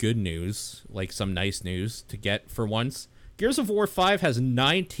some good news, like some nice news to get for once. Gears of War 5 has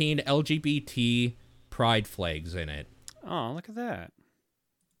 19 LGBT pride flags in it. Oh, look at that.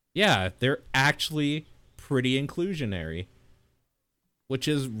 Yeah, they're actually pretty inclusionary, which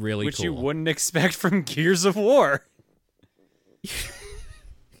is really cool. Which you wouldn't expect from Gears of War.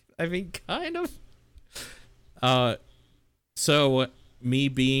 I mean, kind of. So me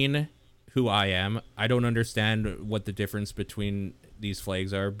being who I am, I don't understand what the difference between these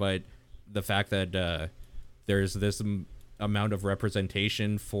flags are, but the fact that there's this amount of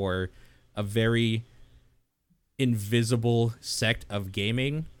representation for a very invisible sect of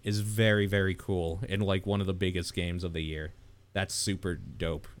gaming is very, very cool in like one of the biggest games of the year. That's super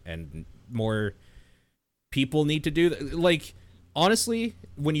dope, and more people need to do that. Like, honestly,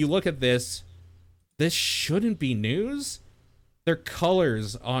 when you look at this shouldn't be news. Their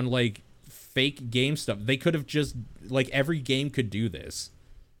colors on like fake game stuff, they could have just, like, every game could do this,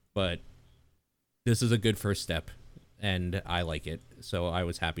 but this is a good first step and I like it, so I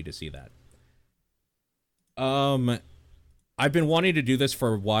was happy to see that. I've been wanting to do this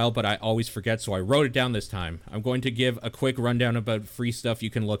for a while, but I always forget, so I wrote it down this time. I'm going to give a quick rundown about free stuff you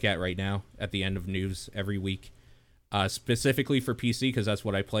can look at right now at the end of news every week. Specifically for PC, because that's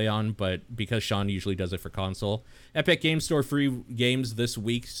what I play on, but because Sean usually does it for console. Epic Games Store free games this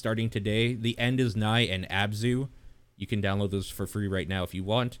week, starting today. The End is Nigh and Abzu. You can download those for free right now if you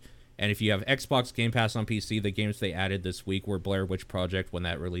want. And if you have Xbox Game Pass on PC, the games they added this week were Blair Witch Project, when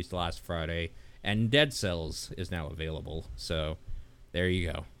that released last Friday, and Dead Cells is now available. So there you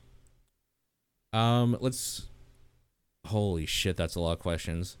go. Holy shit, that's a lot of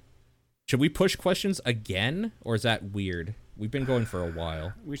questions. Should we push questions again, or is that weird? We've been going for a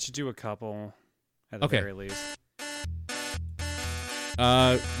while. We should do a couple at the very least.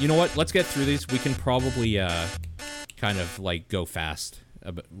 You know what? Let's get through these. We can probably kind of like go fast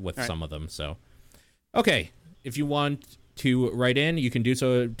with some of them. So, okay. If you want to write in, you can do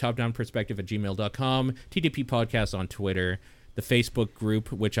so at topdownperspective@gmail.com, TDP Podcast on Twitter, the Facebook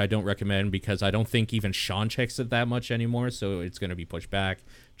group, which I don't recommend because I don't think even Sean checks it that much anymore, so it's going to be pushed back.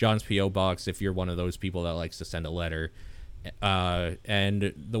 John's P.O. Box, if you're one of those people that likes to send a letter.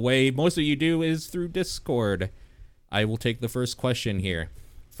 And the way most of you do is through Discord. I will take the first question here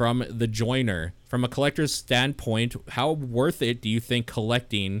from the joiner. From a collector's standpoint, how worth it do you think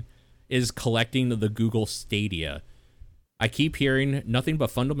collecting the Google Stadia? I keep hearing nothing but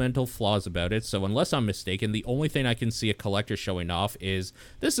fundamental flaws about it, so unless I'm mistaken, the only thing I can see a collector showing off is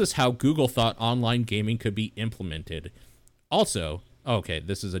this is how Google thought online gaming could be implemented. Also, okay,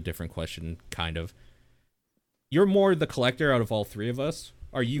 this is a different question, kind of. You're more the collector out of all three of us.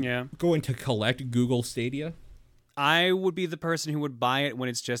 Are you going to collect Google Stadia? I would be the person who would buy it when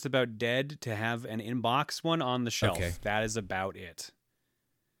it's just about dead to have an inbox one on the shelf. Okay. That is about it.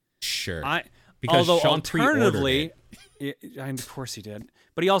 Sure. Although alternatively, of course he did,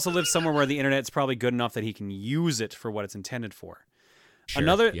 but he also lives somewhere where the internet's probably good enough that he can use it for what it's intended for.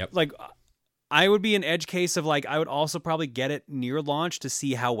 Sure. Like, I would be an edge case of like, I would also probably get it near launch to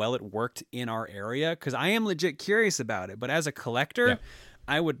see how well it worked in our area, because I am legit curious about it. But as a collector,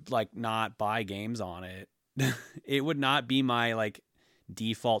 I would like not buy games on it. It would not be my like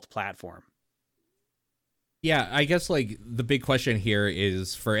default platform. Yeah, I guess like the big question here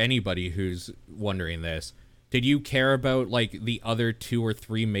is for anybody who's wondering this, did you care about like the other 2 or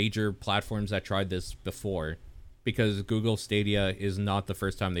 3 major platforms that tried this before? Because Google Stadia is not the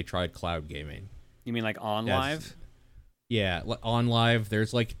first time they tried cloud gaming. You mean like OnLive? Yeah, OnLive.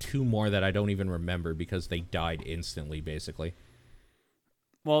 There's like 2 more that I don't even remember because they died instantly, basically.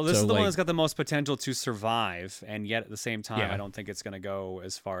 Well, this is the one that's got the most potential to survive, and yet at the same time, I don't think it's going to go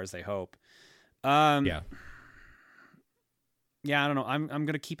as far as they hope. Yeah, I don't know. I'm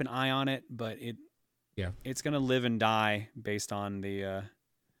going to keep an eye on it, but it's going to live and die based on the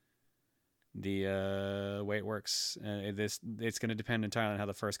way it works. It's going to depend entirely on how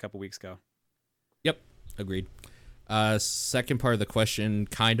the first couple weeks go. Yep, agreed. Second part of the question,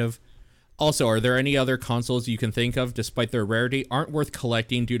 kind of. Also, are there any other consoles you can think of, despite their rarity, aren't worth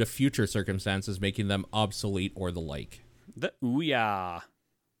collecting due to future circumstances making them obsolete or the like? The Ouya.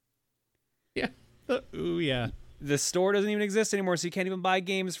 Yeah, the Ouya. The store doesn't even exist anymore, so you can't even buy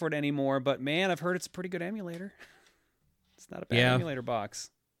games for it anymore. But man, I've heard it's a pretty good emulator. It's not a bad emulator box.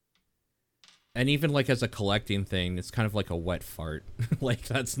 And even like as a collecting thing, it's kind of like a wet fart. Like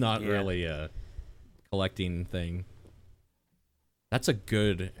that's not really a collecting thing. That's a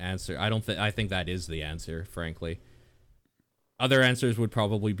good answer. I think that is the answer, frankly. Other answers would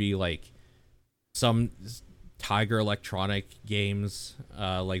probably be like some Tiger Electronic games,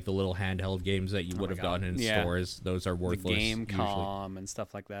 like the little handheld games that you would have gotten in stores. Those are worthless. The Gamecom and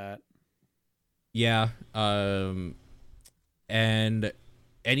stuff like that. Yeah. And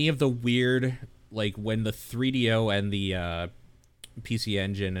any of the weird, like when the 3DO and the PC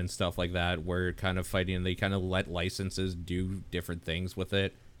Engine and stuff like that were kind of fighting, and they kind of let licenses do different things with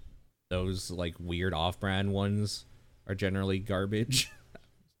it. Those like weird off-brand ones are generally garbage.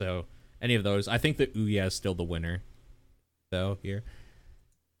 So any of those, I think the Ouya is still the winner. So here,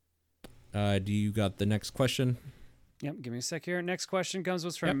 do you got the next question? Yep, give me a sec here. Next question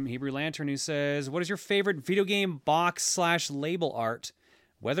comes from Hebrew Lantern, who says, "What is your favorite video game box/label art,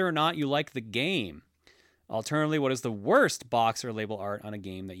 whether or not you like the game? Alternatively, what is the worst box or label art on a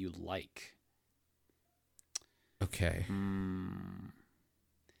game that you like?" Okay.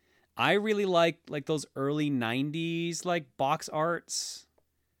 I really like those early 90s like box arts.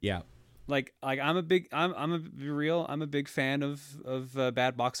 Yeah. Like I'm a big fan of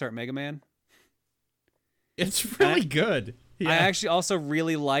bad box art Mega Man. It's really good. Yeah. I actually also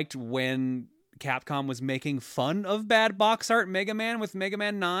really liked when Capcom was making fun of bad box art Mega Man with Mega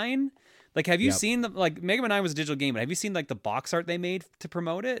Man 9. Like, have you seen like Mega Man 9 was a digital game, but have you seen like the box art they made to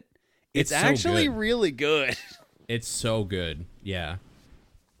promote it? It's actually really good. It's so good. Yeah.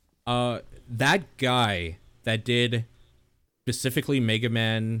 That guy that did specifically Mega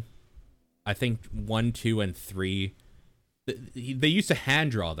Man, I think 1, 2, and 3, they used to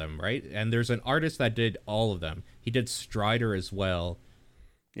hand draw them, right? And there's an artist that did all of them. He did Strider as well.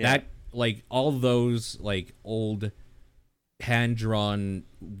 Yeah. That, like, all those, like, old hand-drawn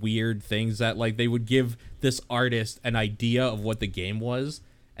weird things that, like, they would give this artist an idea of what the game was,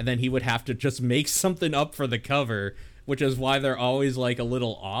 and then he would have to just make something up for the cover, which is why they're always, like, a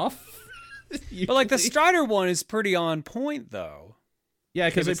little off. But, like, the Strider one is pretty on point, though. Yeah,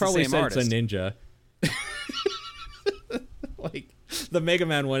 because they probably said it's a ninja. Like, the Mega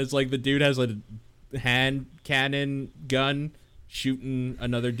Man one is like the dude has a hand cannon gun shooting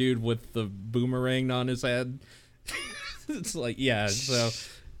another dude with the boomerang on his head. It's like, yeah, so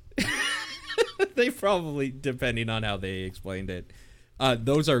they probably, depending on how they explained it.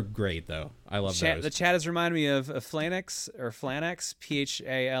 Those are great, though. I love those. The chat has reminded me of Flanix, or Flanix,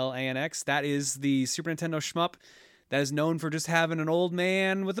 Phalanx. That is the Super Nintendo shmup that is known for just having an old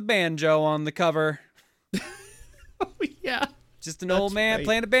man with a banjo on the cover. Yeah. Just an old man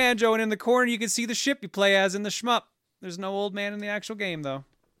playing a banjo, and in the corner you can see the ship you play as in the shmup. There's no old man in the actual game, though.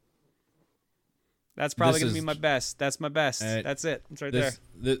 That's probably going to be my best. That's my best. That's it. It's right there.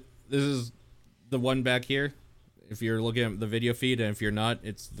 This is the one back here. If you're looking at the video feed, and if you're not,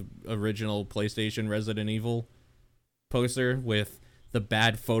 it's the original PlayStation Resident Evil poster with the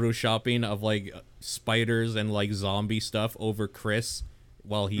bad photoshopping of like spiders and like zombie stuff over Chris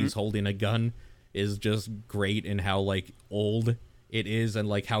while he's holding a gun is just great, and how like old it is and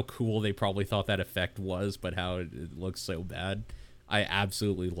like how cool they probably thought that effect was, but how it looks so bad. I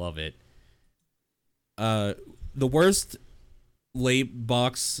absolutely love it. The worst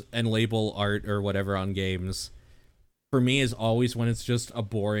box and label art or whatever on games for me is always when it's just a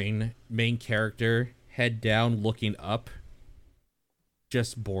boring main character head down looking up.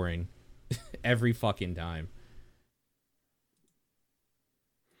 Just boring. Every fucking time.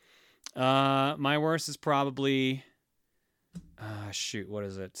 My worst is probably what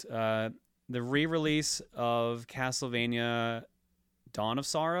is it? The re-release of Castlevania Dawn of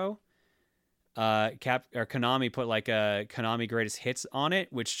Sorrow. Konami put like a Konami Greatest Hits on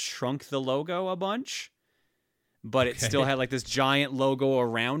it, which shrunk the logo a bunch, but it still had like this giant logo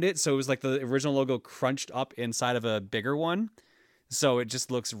around it, so it was like the original logo crunched up inside of a bigger one, so it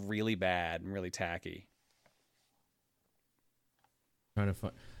just looks really bad and really tacky. Trying to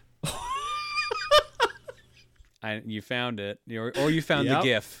find. You found it, or you found the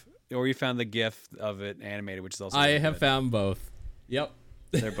GIF, or you found the GIF of it animated, which is also. I have found both. Yep.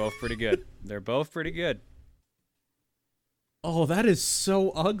 They're both pretty good. They're both pretty good. Oh, that is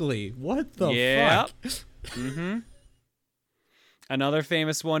so ugly. What the fuck? Mm-hmm. Another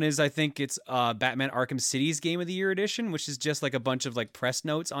famous one is, I think it's Batman Arkham City's Game of the Year edition, which is just like a bunch of like press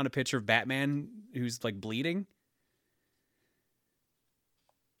notes on a picture of Batman who's like bleeding.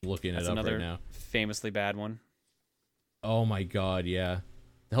 Looking That's it up another right now. Famously bad one. Oh my god, yeah.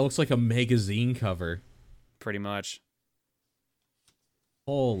 That looks like a magazine cover. Pretty much.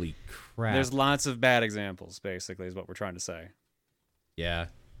 Holy crap. There's lots of bad examples, basically, is what we're trying to say. Yeah.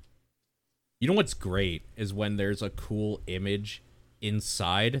 You know what's great is when there's a cool image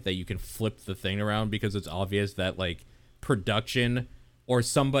inside that you can flip the thing around, because it's obvious that like production or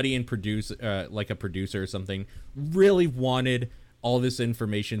somebody in like a producer or something really wanted all this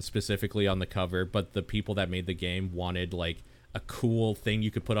information specifically on the cover, but the people that made the game wanted like a cool thing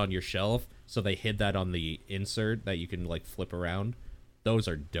you could put on your shelf, so they hid that on the insert that you can like flip around. Those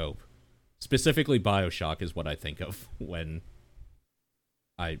are dope. Specifically BioShock is what I think of when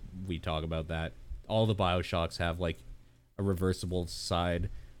we talk about that. All the BioShocks have like a reversible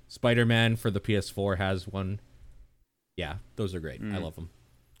side. Spider-Man for the PS4 has one. Yeah, those are great. I love them.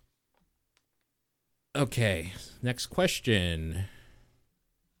 Okay, next question.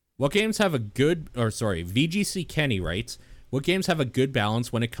 What games have a good, VGC Kenny writes, what games have a good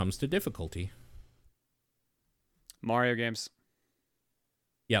balance when it comes to difficulty? Mario games.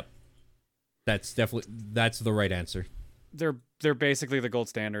 Yep. That's the right answer. They're basically the gold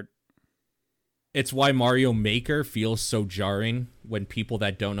standard. It's why Mario Maker feels so jarring when people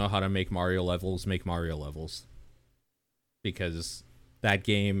that don't know how to make Mario levels make Mario levels. Because that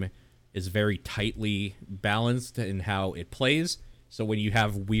game is very tightly balanced in how it plays. So when you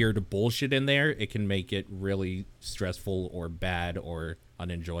have weird bullshit in there, it can make it really stressful or bad or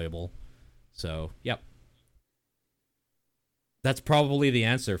unenjoyable. So, yep. That's probably the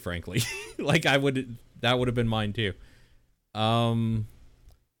answer, frankly. Like that would have been mine too. I'm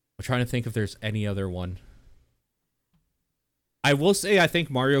trying to think if there's any other one. I will say I think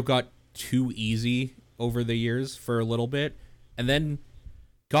Mario got too easy over the years for a little bit, and then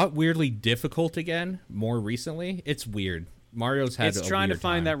got weirdly difficult again more recently. It's weird. Mario's had it's trying to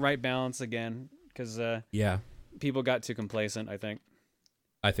find that right balance again, because yeah, people got too complacent, I think.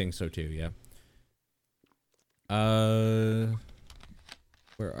 I think so too, yeah.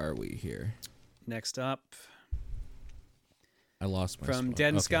 Where are we here? Next up, I lost my from spot.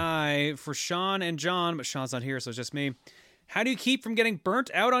 Dead and Sky for Sean and John, but Sean's not here, so it's just me. How do you keep from getting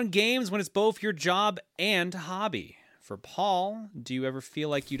burnt out on games when it's both your job and hobby? For Paul, do you ever feel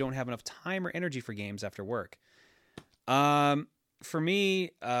like you don't have enough time or energy for games after work? For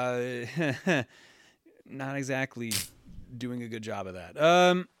me, not exactly doing a good job of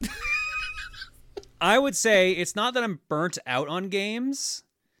that. I would say it's not that I'm burnt out on games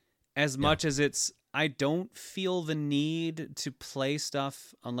as much as it's I don't feel the need to play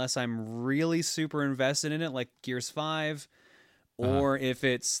stuff unless I'm really super invested in it, like Gears 5, or if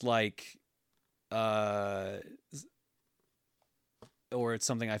it's like or it's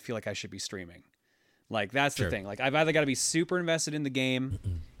something I feel like I should be streaming. Like, that's the thing. Like, I've either got to be super invested in the game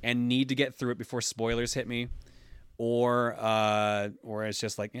and need to get through it before spoilers hit me, or it's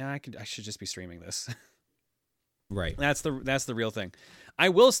just like, yeah, I should just be streaming this. Right. That's the real thing. I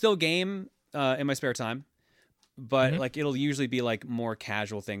will still game in my spare time, but like it'll usually be like more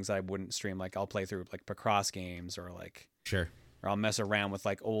casual things I wouldn't stream. Like I'll play through like Picross games or like Sure. or I'll mess around with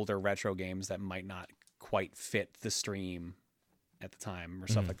like older retro games that might not quite fit the stream at the time or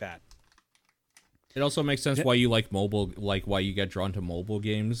stuff like that. It also makes sense why you like mobile, like why you get drawn to mobile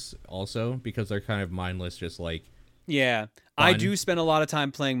games also, because they're kind of mindless, just like Yeah, I do spend a lot of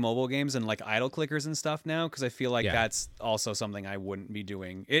time playing mobile games and like idle clickers and stuff now because I feel like that's also something I wouldn't be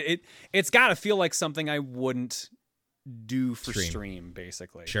doing. It's got to feel like something I wouldn't do for stream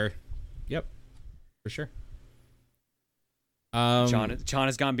basically. Sure. Yep. For sure. John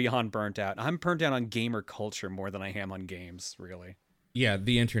has gone beyond burnt out. I'm burnt out on gamer culture more than I am on games, really. Yeah,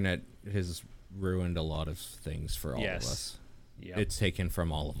 the internet has ruined a lot of things for all of us. Yep. It's taken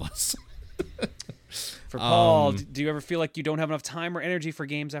from all of us. For Paul, do you ever feel like you don't have enough time or energy for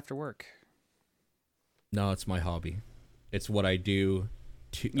games after work? No, it's my hobby. It's what I do.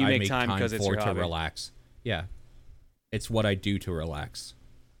 You make time because it's your hobby. To relax. Yeah, it's what I do to relax.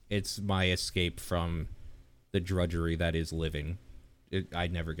 It's my escape from the drudgery that is living. I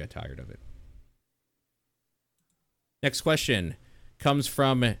never get tired of it. Next question comes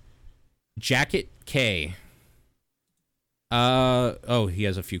from Jacket K. He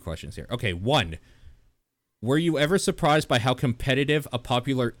has a few questions here. Okay, 1. Were you ever surprised by how competitive a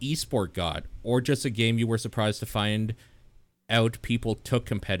popular esport got, or just a game you were surprised to find out people took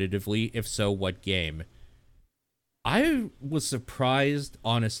competitively? If so, what game? I was surprised,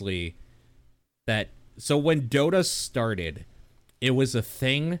 honestly, that so when Dota started, it was a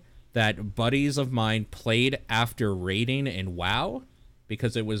thing that buddies of mine played after raiding in WoW,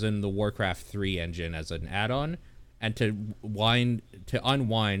 because it was in the Warcraft 3 engine as an add-on, and to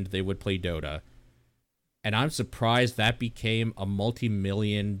unwind, they would play Dota. And I'm surprised that became a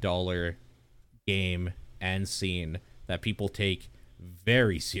multi-million-dollar game and scene that people take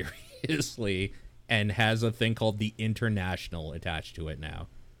very seriously and has a thing called the International attached to it now.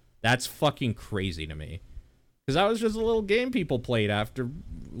 That's fucking crazy to me. Because that was just a little game people played after,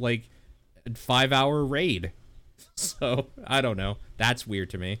 like, a 5-hour raid. So, I don't know. That's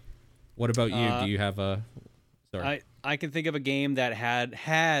weird to me. What about you? Do you have a... Sorry. I can think of a game that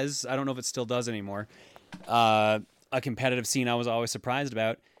has, I don't know if it still does anymore, a competitive scene I was always surprised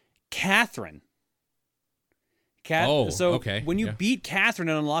about. Catherine. Okay. When you beat Catherine,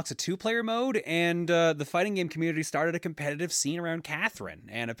 it unlocks a 2-player mode, and the fighting game community started a competitive scene around Catherine.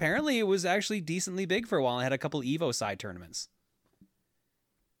 And apparently it was actually decently big for a while. I had a couple Evo side tournaments.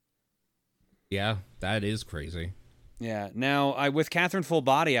 Yeah, that is crazy. Yeah. Now, with Catherine Full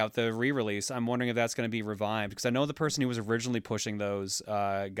Body out, the re-release, I'm wondering if that's going to be revived, because I know the person who was originally pushing those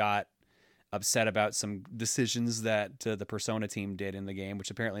got upset about some decisions that the Persona team did in the game, which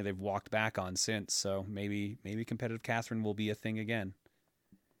apparently they've walked back on since. So maybe competitive Catherine will be a thing again.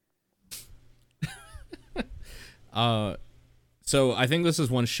 So I think this is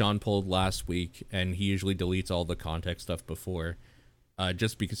one Sean pulled last week, and he usually deletes all the context stuff before,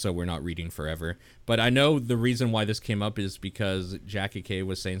 just because so we're not reading forever. But I know the reason why this came up is because Jackie K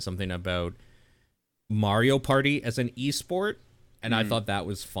was saying something about Mario Party as an esport, and I thought that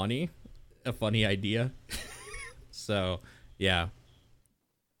was funny. A funny idea. So, yeah.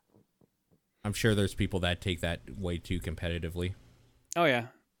 I'm sure there's people that take that way too competitively. Oh yeah.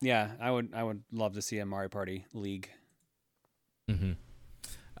 Yeah, I would love to see a Mario Party league.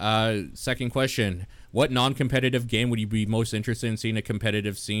 Second question. What non-competitive game would you be most interested in seeing a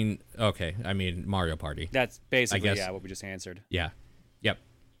competitive scene? Okay, I mean Mario Party. That's basically what we just answered. Yeah. Yep.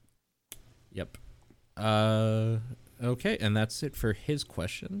 Okay, and that's it for his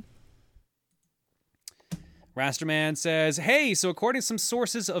question. Rasterman says, hey, so according to some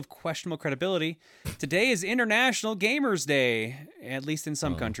sources of questionable credibility, today is International Gamers Day, at least in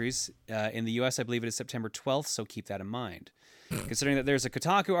some countries. In the U.S., I believe it is September 12th, so keep that in mind. Considering that there's a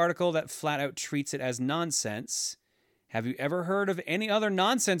Kotaku article that flat out treats it as nonsense, have you ever heard of any other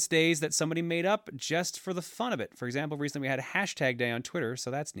nonsense days that somebody made up just for the fun of it? For example, recently we had a hashtag day on Twitter,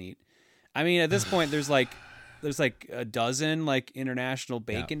 so that's neat. I mean, at this point, there's like a dozen like international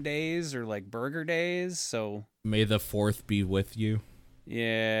bacon days or like burger days. So May the 4th be with you.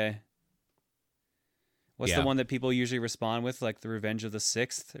 Yeah. What's the one that people usually respond with? Like the Revenge of the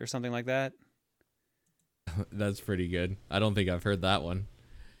 6th or something like that? That's pretty good. I don't think I've heard that one.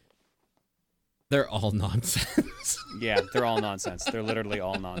 They're all nonsense. Yeah, they're all nonsense. They're literally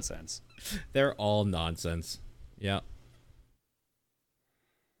all nonsense. They're all nonsense. Yeah.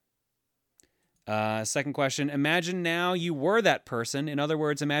 Second question. Imagine now you were that person. In other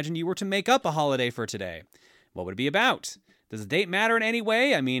words, imagine you were to make up a holiday for today. What would it be about? Does the date matter in any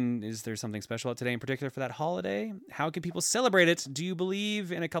way? I mean, is there something special about today in particular for that holiday? How can people celebrate it? Do you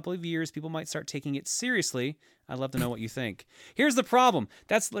believe in a couple of years people might start taking it seriously? I'd love to know what you think. Here's the problem.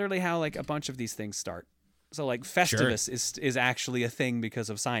 That's literally how like a bunch of these things start. So like Festivus is actually a thing because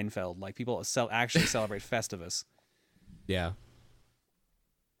of Seinfeld. Like people actually celebrate Festivus. Yeah.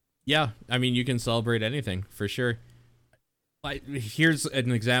 Yeah, I mean, you can celebrate anything for sure. Like, here's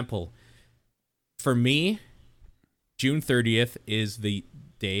an example. For me, June 30th is the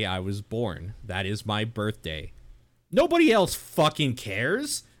day I was born. That is my birthday. Nobody else fucking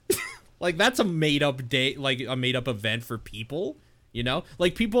cares. Like, that's a made-up day, like a made-up event for people, you know?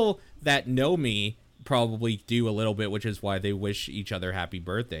 Like, people that know me probably do a little bit, which is why they wish each other happy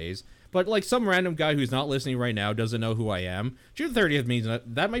birthdays. But, like, some random guy who's not listening right now doesn't know who I am. June 30th means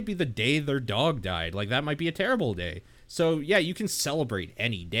that might be the day their dog died. Like, that might be a terrible day. So, yeah, you can celebrate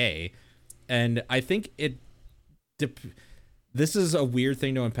any day. And I think this is a weird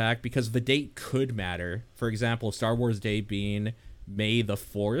thing to unpack because the date could matter. For example, Star Wars Day being May the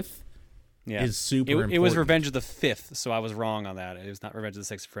 4th is super important. It was Revenge of the 5th, so I was wrong on that. It was not Revenge of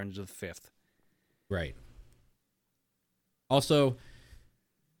the 6th, Revenge of the 5th. Right. Also,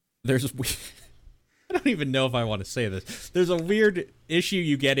 I don't even know if I want to say this. There's a weird issue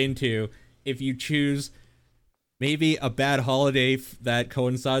you get into if you choose maybe a bad holiday that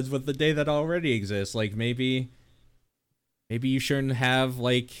coincides with the day that already exists. Like maybe you shouldn't have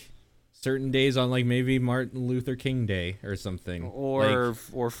like certain days on like maybe Martin Luther King Day or something. Or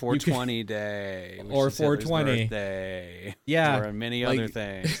 420 Day. Or 420 Day. Yeah. Or many other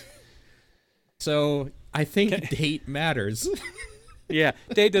things. So I think date matters. Yeah,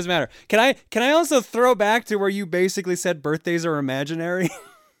 date does matter. Can I also throw back to where you basically said birthdays are imaginary?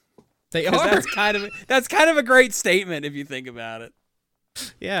 They are. That's kind of a great statement if you think about it.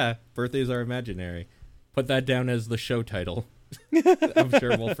 Yeah, birthdays are imaginary. Put that down as the show title. I'm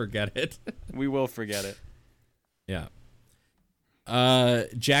sure we'll forget it. We will forget it. Yeah.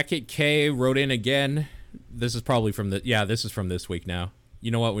 Jacket K wrote in again. This is probably from this is from this week now.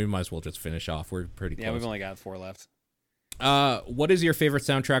 You know what? We might as well just finish off. We're pretty close. Yeah, we've only got 4 left. What is your favorite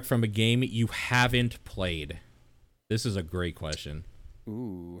soundtrack from a game you haven't played? This is a great question.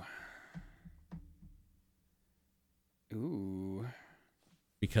 Ooh.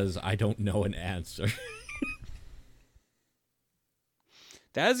 Because I don't know an answer.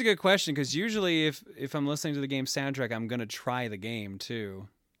 That is a good question, because usually if I'm listening to the game soundtrack, I'm going to try the game, too.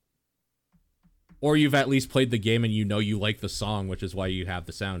 Or you've at least played the game and you know you like the song, which is why you have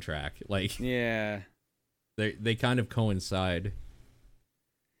the soundtrack. Like, yeah. They kind of coincide.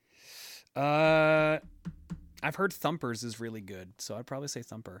 I've heard Thumpers is really good, so I'd probably say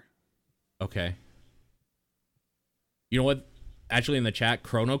Thumper. Okay. You know what? Actually, in the chat,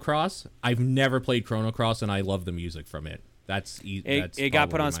 Chrono Cross. I've never played Chrono Cross, and I love the music from it. It got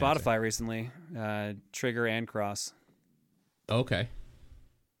put on Spotify recently. Trigger and Cross. Okay.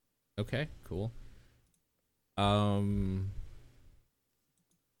 Okay, cool. Damn,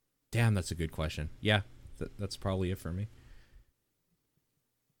 that's a good question. Yeah, that's probably it for me.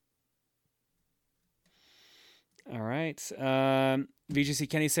 All right. VGC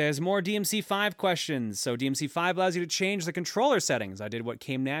Kenny says, more DMC5 questions. So DMC5 allows you to change the controller settings. I did what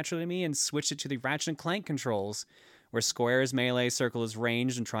came naturally to me and switched it to the Ratchet and Clank controls, where square is melee, circle is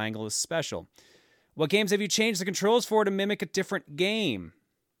ranged, and triangle is special. What games have you changed the controls for to mimic a different game?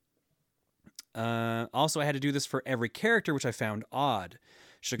 Also, I had to do this for every character, which I found odd.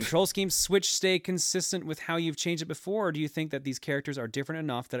 Should a control scheme switch stay consistent with how you've changed it before, or do you think that these characters are different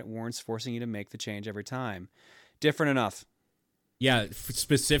enough that it warrants forcing you to make the change every time? Different enough. Yeah,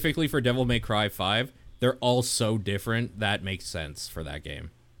 specifically for Devil May Cry 5, they're all so different that makes sense for that game.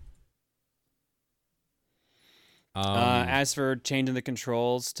 As for changing the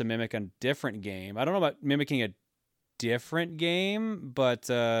controls to mimic a different game, I don't know about mimicking a different game, but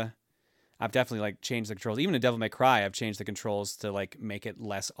I've definitely like changed the controls. Even in Devil May Cry, I've changed the controls to like make it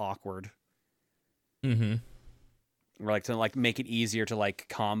less awkward. Mm-hmm. Or like to like make it easier to like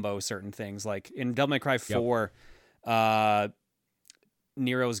combo certain things. Like in Devil May Cry 4,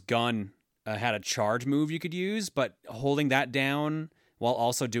 Nero's gun had a charge move you could use, but holding that down while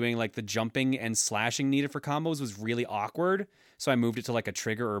also doing like the jumping and slashing needed for combos was really awkward. So I moved it to like a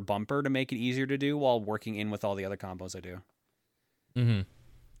trigger or bumper to make it easier to do while working in with all the other combos I do. Mm-hmm.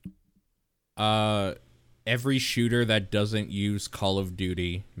 Every shooter that doesn't use Call of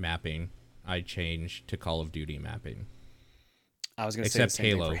Duty mapping, I change to Call of Duty mapping. I was going to say the same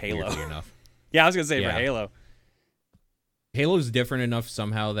Halo, thing for Halo. weirdly enough. Yeah, I was going to say for Halo. Halo's different enough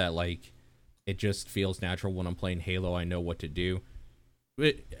somehow that like it just feels natural when I'm playing Halo. I know what to do.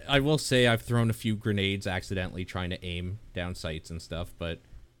 I will say I've thrown a few grenades accidentally trying to aim down sights and stuff, but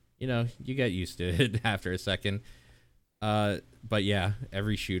you know, you get used to it after a second. But yeah,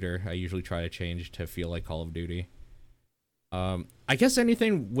 every shooter I usually try to change to feel like Call of Duty. I guess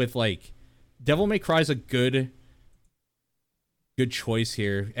anything with like Devil May Cry is a good choice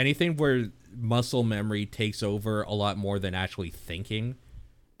here. Anything where muscle memory takes over a lot more than actually thinking.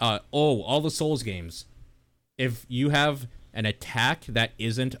 All the Souls games. If you have an attack that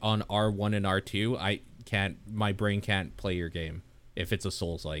isn't on R1 and R2, my brain can't play your game if it's a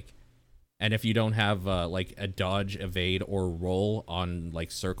Souls-like. And if you don't have like a dodge, evade, or roll on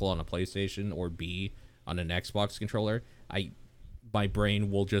like circle on a PlayStation or B on an Xbox controller, my brain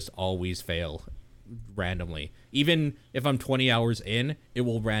will just always fail randomly. Even if I'm 20 hours in, it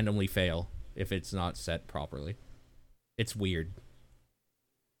will randomly fail if it's not set properly. It's weird.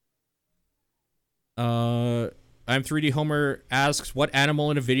 I'm 3D Homer asks, what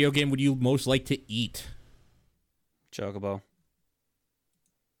animal in a video game would you most like to eat? Chocobo.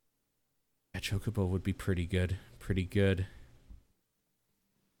 Yeah, Chocobo would be pretty good. Pretty good.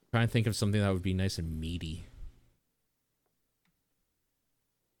 Trying to think of something that would be nice and meaty.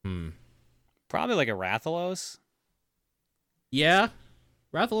 Probably like a Rathalos. Yeah.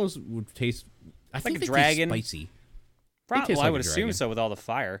 Rathalos would taste... I think like a dragon. Spicy. Probably, like I would a assume dragon. so with all the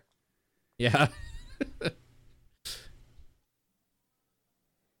fire. Yeah.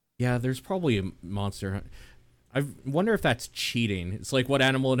 Yeah, there's probably a monster. I wonder if that's cheating. It's like, what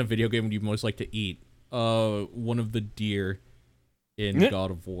animal in a video game would you most like to eat? One of the deer in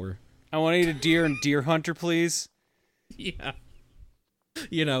God of War. I want to eat a deer and Deer Hunter, please. Yeah.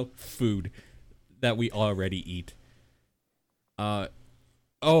 You know, food that we already eat. I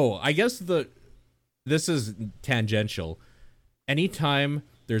guess this is tangential. Anytime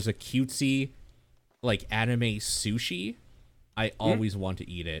there's a cutesy, like, anime sushi, I always want to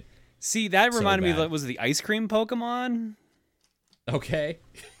eat it. See, that reminded me bad. of, was it the ice cream Pokemon? Okay.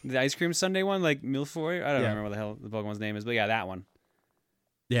 The ice cream sundae one, like Milfoy? I don't remember what the hell the Pokemon's name is, but yeah, that one.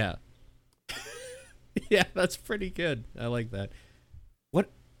 Yeah. Yeah, that's pretty good. I like that.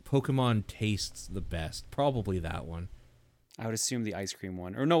 What Pokemon tastes the best? Probably that one. I would assume the ice cream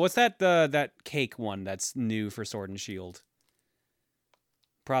one. Or no, what's that that cake one that's new for Sword and Shield?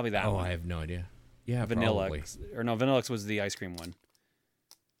 Probably that one. I have no idea. Yeah, Vanilla. probably. Or no, Vanillix was the ice cream one.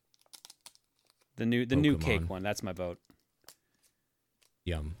 The new cake one. That's my vote.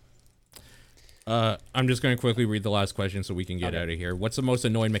 Yum. I'm just going to quickly read the last question so we can get out of here. What's the most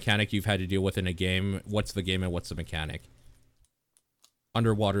annoying mechanic you've had to deal with in a game? What's the game and what's the mechanic?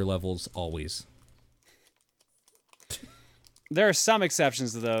 Underwater levels, always. There are some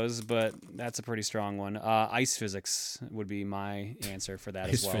exceptions to those, but that's a pretty strong one. Ice physics would be my answer for that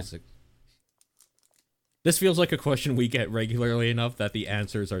as well. Physics. This feels like a question we get regularly enough that the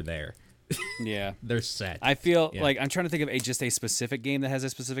answers are there. Yeah. They're set. I feel like I'm trying to think of just a specific game that has a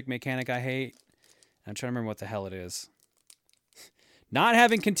specific mechanic I hate. I'm trying to remember what the hell it is. Not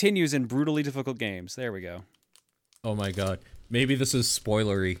having continues in brutally difficult games. There we go. Oh my god. Maybe this is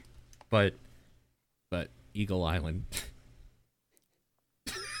spoilery, but Eagle Island.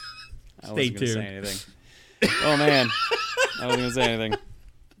 I wasn't gonna say anything. Oh man. I wasn't gonna say anything.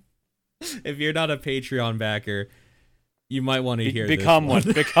 If you're not a Patreon backer, you might want to hear become this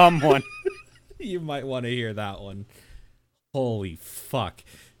one. Become one. You might want to hear that one. Holy fuck.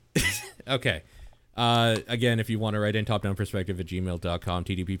 Okay. Again, if you want to write in, topdownperspective@gmail.com,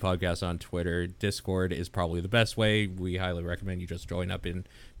 TDP Podcast on Twitter. Discord is probably the best way. We highly recommend you just join up and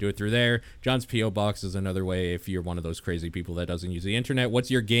do it through there. John's P.O. Box is another way if you're one of those crazy people that doesn't use the internet. What's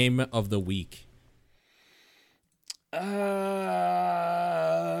your game of the week?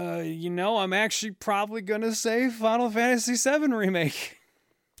 I'm actually probably gonna say Final Fantasy VII Remake.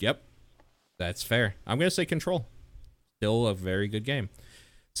 Yep. That's fair. I'm going to say Control. Still a very good game.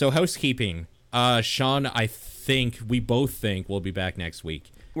 So, housekeeping. Sean, we both think we'll be back next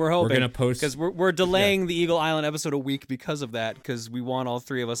week. We're hoping. We're going to post... Because we're delaying the Eagle Island episode a week because of that, because we want all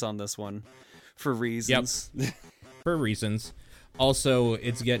three of us on this one for reasons. Yep. For reasons. Also,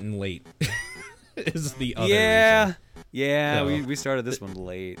 it's getting late. Is the other reason. Yeah, So, we started this one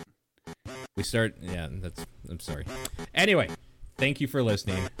late. I'm sorry. Anyway, thank you for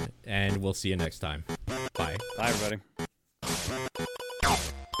listening, and we'll see you next time. Bye. Bye, everybody.